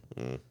time.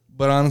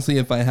 But honestly,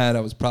 if I had, I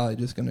was probably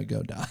just going to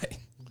go die.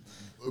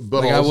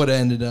 But I would have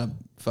ended up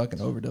fucking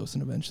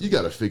overdosing eventually. You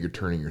got to figure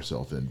turning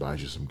yourself in buys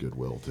you some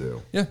goodwill,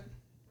 too. Yeah.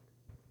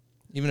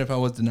 Even if I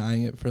was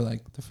denying it for,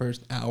 the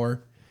first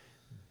hour.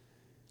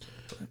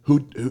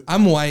 Who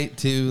I'm white,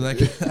 too.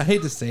 I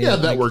hate to say it. Yeah,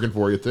 that working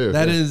for you, too.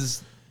 That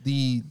is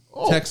the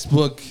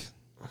textbook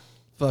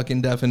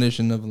fucking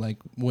definition of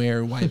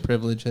where white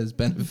privilege has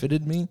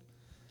benefited me.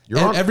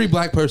 Every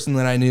black person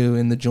that I knew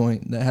in the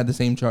joint that had the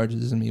same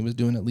charges as me was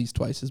doing at least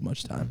twice as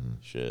much time. Mm-hmm.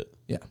 Shit.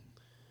 Yeah.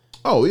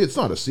 Oh, it's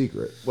not a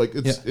secret.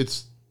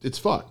 It's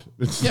fucked.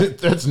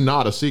 That's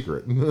not a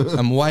secret.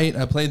 I'm white.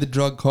 I play the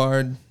drug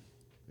card.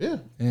 Yeah.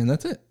 And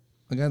that's it.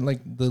 I got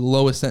the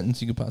lowest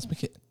sentence you could possibly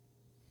get.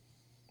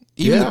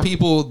 Even the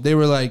people, they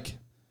were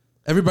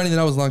everybody that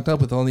I was locked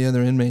up with, all the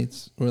other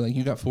inmates, were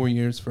 "You got 4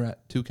 years for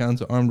 2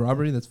 counts of armed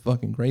robbery? That's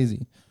fucking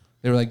crazy."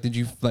 They were "Did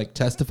you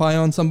testify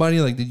on somebody?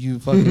 Did you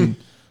fucking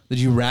did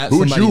you rat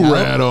somebody out?" Who'd you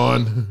rat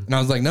on? And I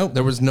was like, "No,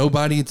 there was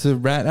nobody to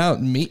rat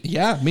out." Me.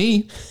 Yeah,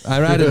 me.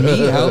 I ratted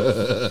me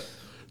out.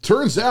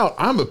 Turns out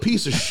I'm a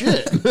piece of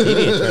shit. He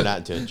didn't turn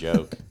that into a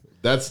joke.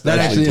 That's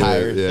actually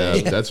entire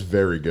thing. Yeah, that's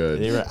very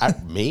good.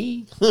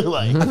 Me?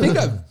 I think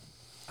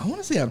I want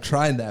to say I've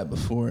tried that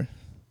before.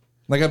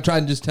 I've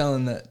tried just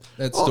telling that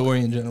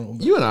story in general.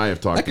 You and I have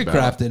talked about. I could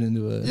craft it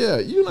into a. Yeah,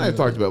 you and I have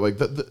talked about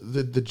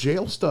the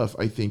jail stuff.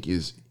 I think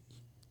is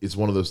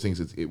one of those things.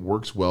 It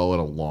works well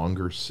in a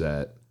longer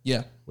set.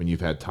 Yeah. When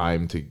you've had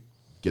time to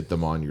get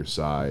them on your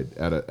side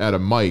at a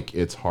mic,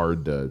 it's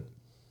hard to.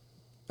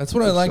 That's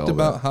what I liked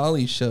about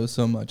Holly's show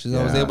so much is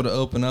I was able to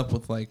open up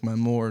with my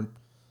more,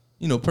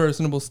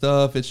 personable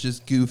stuff. It's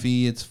just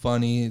goofy. It's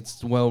funny.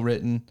 It's well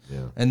written.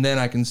 Yeah. And then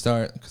I can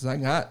start because I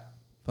got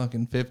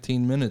fucking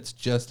 15 minutes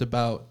just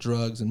about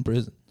drugs and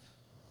prison.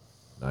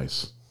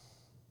 Nice.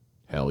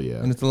 Hell yeah.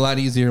 And it's a lot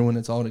easier when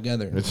it's all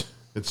together.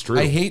 It's true.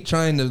 I hate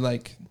trying to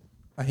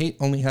I hate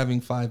only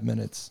having 5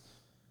 minutes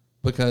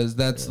because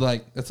that's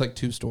that's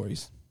 2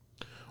 stories.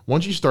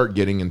 Once you start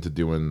getting into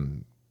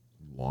doing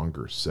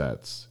longer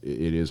sets,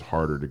 it is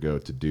harder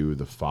to do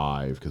the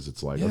 5 because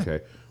it's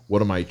okay,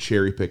 what am I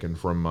cherry picking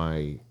from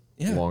my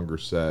longer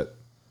set?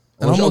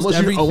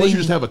 Unless you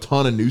just have a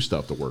ton of new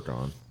stuff to work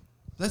on.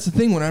 That's the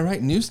thing. When I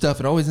write new stuff,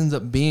 it always ends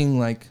up being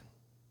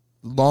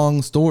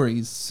long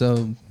stories,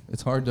 so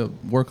it's hard to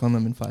work on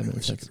them in 5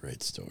 minutes. I could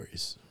write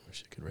stories.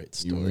 Wish I could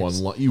write You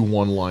stories. you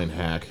one-line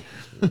hack.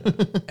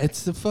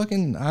 It's the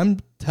fucking. I'm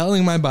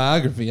telling my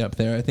biography up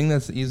there. I think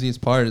that's the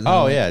easiest part. Is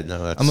Oh I'm, yeah,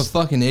 no, that's I'm a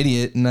fucking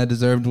idiot, and I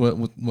deserved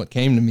what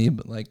came to me.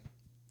 But like,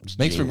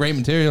 makes for great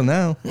material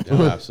now.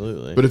 no,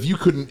 absolutely. But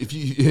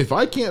if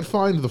I can't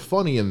find the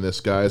funny in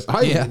this, guys,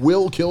 I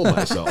will kill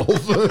myself.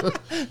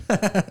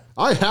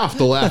 I have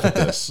to laugh at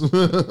this.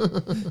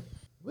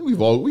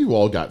 We've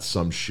all got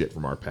some shit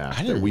from our past.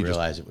 I didn't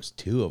realize it was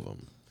 2 of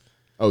them.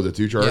 Oh, the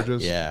 2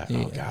 charges? Yeah.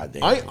 Oh god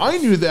damn. I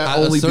knew that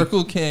only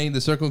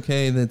the Circle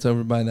K that's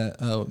over by that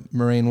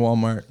Moraine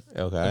Walmart.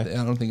 Okay.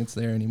 I don't think it's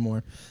there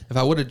anymore. If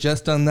I would have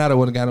just done that, I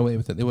would have got away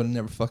with it. They would have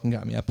never fucking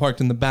got me. I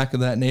parked in the back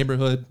of that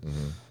neighborhood.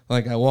 Mm-hmm.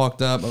 Like, I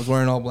walked up, I was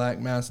wearing all black,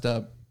 masked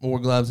up, wore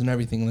gloves and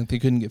everything. Like, they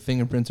couldn't get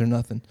fingerprints or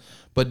nothing.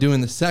 But doing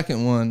the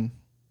second one,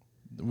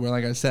 where,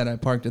 like I said, I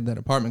parked at that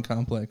apartment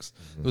complex.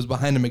 Mm-hmm. It was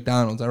behind a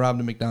McDonald's. I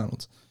robbed a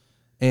McDonald's.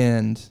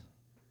 And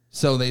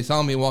so they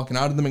saw me walking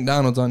out of the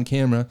McDonald's on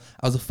camera.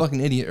 I was a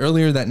fucking idiot.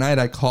 Earlier that night,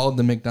 I called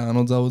the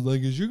McDonald's. I was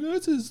like, is your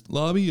guys'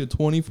 lobby a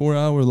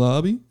 24-hour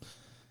lobby?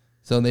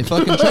 So they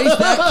fucking traced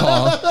that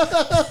call.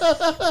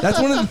 That's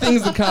one of the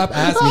things the cop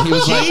asked me. He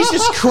was like,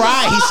 Jesus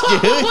Christ,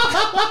 dude.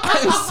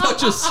 I'm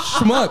such a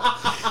schmuck.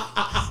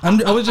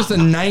 I was just a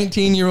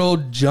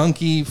 19-year-old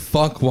junkie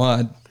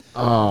fuckwad.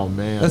 Oh,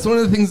 man. That's one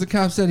of the things the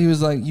cop said. He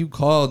was like, you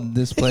called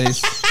this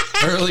place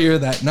earlier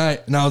that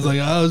night. And I was like,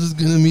 I was just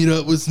going to meet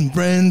up with some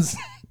friends.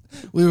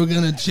 We were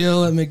going to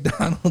chill at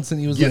McDonald's. And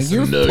he was like,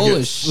 you're full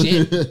of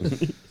shit.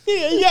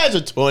 Yeah, you guys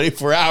a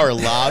 24-hour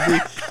lobby,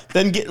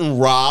 then getting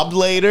robbed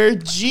later.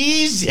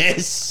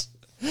 Jesus.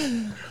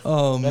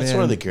 Oh, man. That's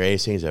one of the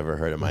greatest things I've ever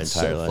heard in my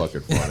entire life.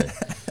 Fucking funny.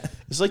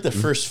 It's like the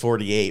first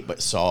 48,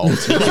 but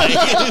solved.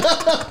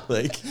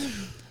 like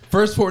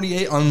First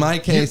 48 on my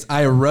case,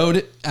 I wrote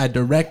it, I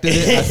directed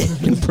it, I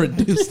fucking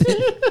produced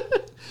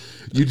it.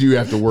 You do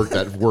have to work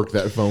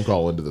that phone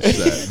call into the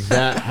set.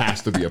 That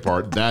has to be a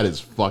part. That is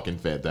fucking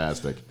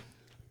fantastic.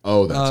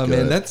 Oh, that's good.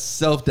 Man, that's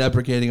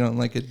self-deprecating on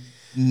like a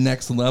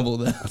next level.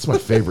 That's my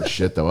favorite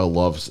shit, though.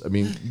 I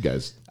mean, you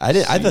guys.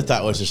 I thought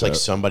that was just like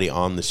somebody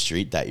on the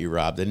street that you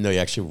robbed. I didn't know you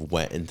actually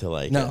went into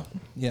like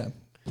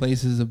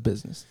places of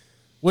business.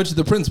 Which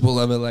the principle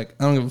of it, like,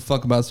 I don't give a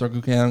fuck about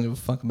Circle K. I don't give a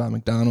fuck about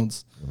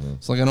McDonald's. Mm-hmm.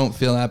 So, like, I don't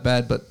feel that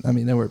bad. But, I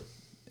mean, there were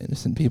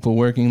innocent people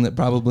working that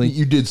probably...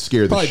 You did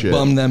scare the shit. Probably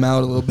bummed them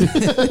out a little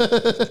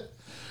bit.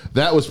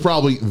 That was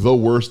probably the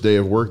worst day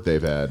of work they've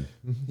had.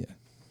 Yeah.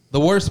 The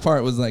worst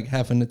part was, like,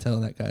 having to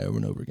tell that guy over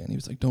and over again. He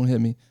was like, don't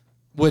hit me.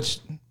 Which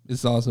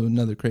is also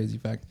another crazy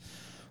fact.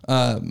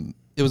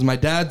 It was my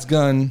dad's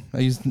gun.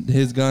 I used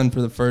his gun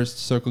for the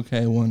first Circle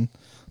K one.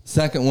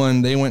 Second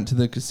one, they went to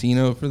the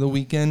casino for the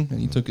weekend,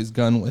 and he took his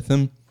gun with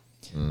him.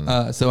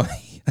 So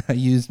I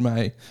used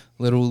my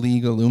Little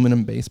League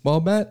aluminum baseball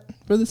bat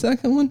for the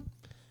second one.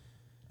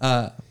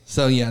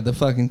 So, yeah, the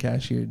fucking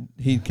cashier,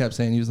 he kept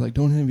saying, he was like,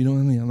 don't hit me, don't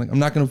hit me. I'm like, I'm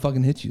not going to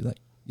fucking hit you. Like,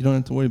 you don't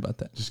have to worry about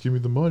that. Just give me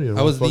the money.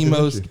 I was the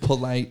most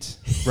polite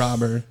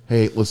robber.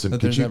 Hey, listen,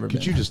 could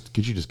you just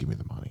give me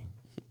the money?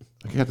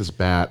 I got this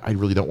bat. I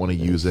really don't want to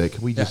use it.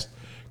 Can we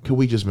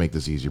just make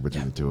this easier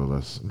between the two of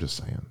us? I'm just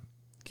saying.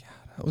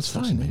 I was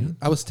fine, man.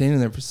 I was standing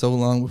there for so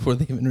long before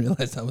they even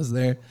realized I was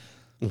there.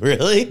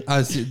 Really?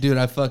 I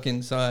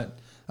fucking saw it.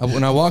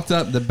 When I walked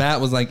up, the bat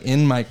was like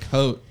in my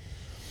coat.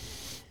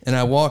 And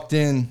I walked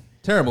in.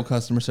 Terrible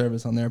customer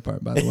service on their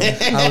part, by the way.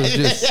 I was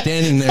just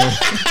standing there.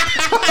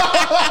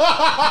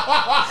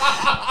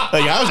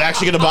 Like, I was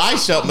actually going to buy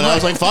something. And I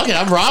was like, fuck it,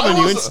 I'm robbing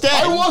you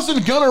instead. I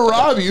wasn't going to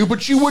rob you,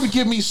 but you wouldn't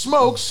give me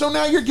smoke, so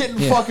now you're getting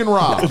fucking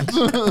robbed.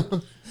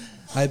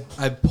 I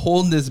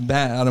pulled this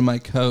bat out of my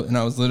coat, and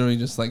I was literally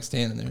just like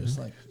standing there,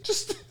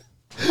 just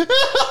I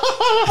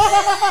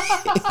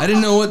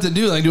didn't know what to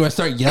do. Like, do I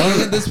start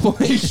yelling at this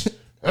point?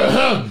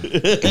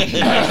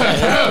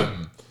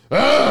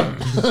 And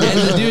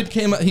the dude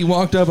came up. He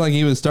walked up like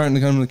he was starting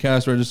to come to the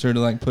cash register to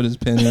like put his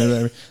pin in or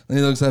whatever. And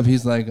he looks up.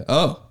 He's like,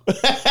 "Oh, are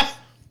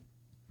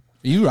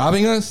you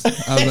robbing us?"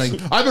 I was like,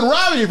 "I've been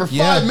robbing you for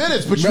 5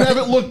 minutes, but you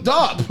haven't looked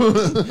up."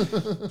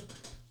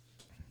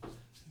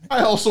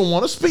 I also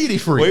want a speedy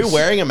freeze. Were you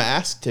wearing a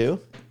mask too?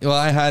 Well,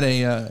 I had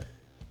I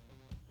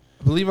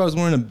believe I was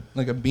wearing a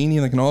beanie,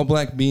 like an all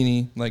black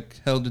beanie,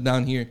 like held it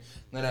down here. And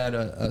then I had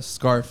a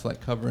scarf like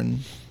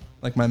covering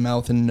like my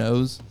mouth and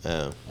nose.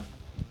 Oh.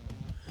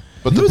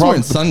 But the problem,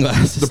 wearing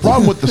sunglasses. The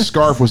problem with the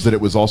scarf was that it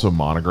was also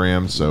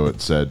monogrammed, so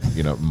it said,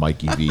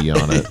 Mikey V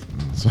on it.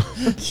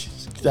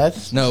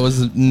 No, it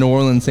was a New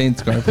Orleans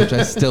Saints scarf, which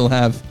I still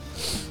have.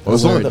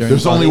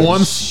 There's only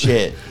one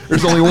shit.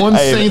 There's only one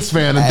Saints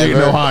fan in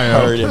Dayton,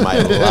 Ohio. Heard in my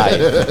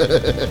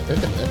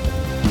life.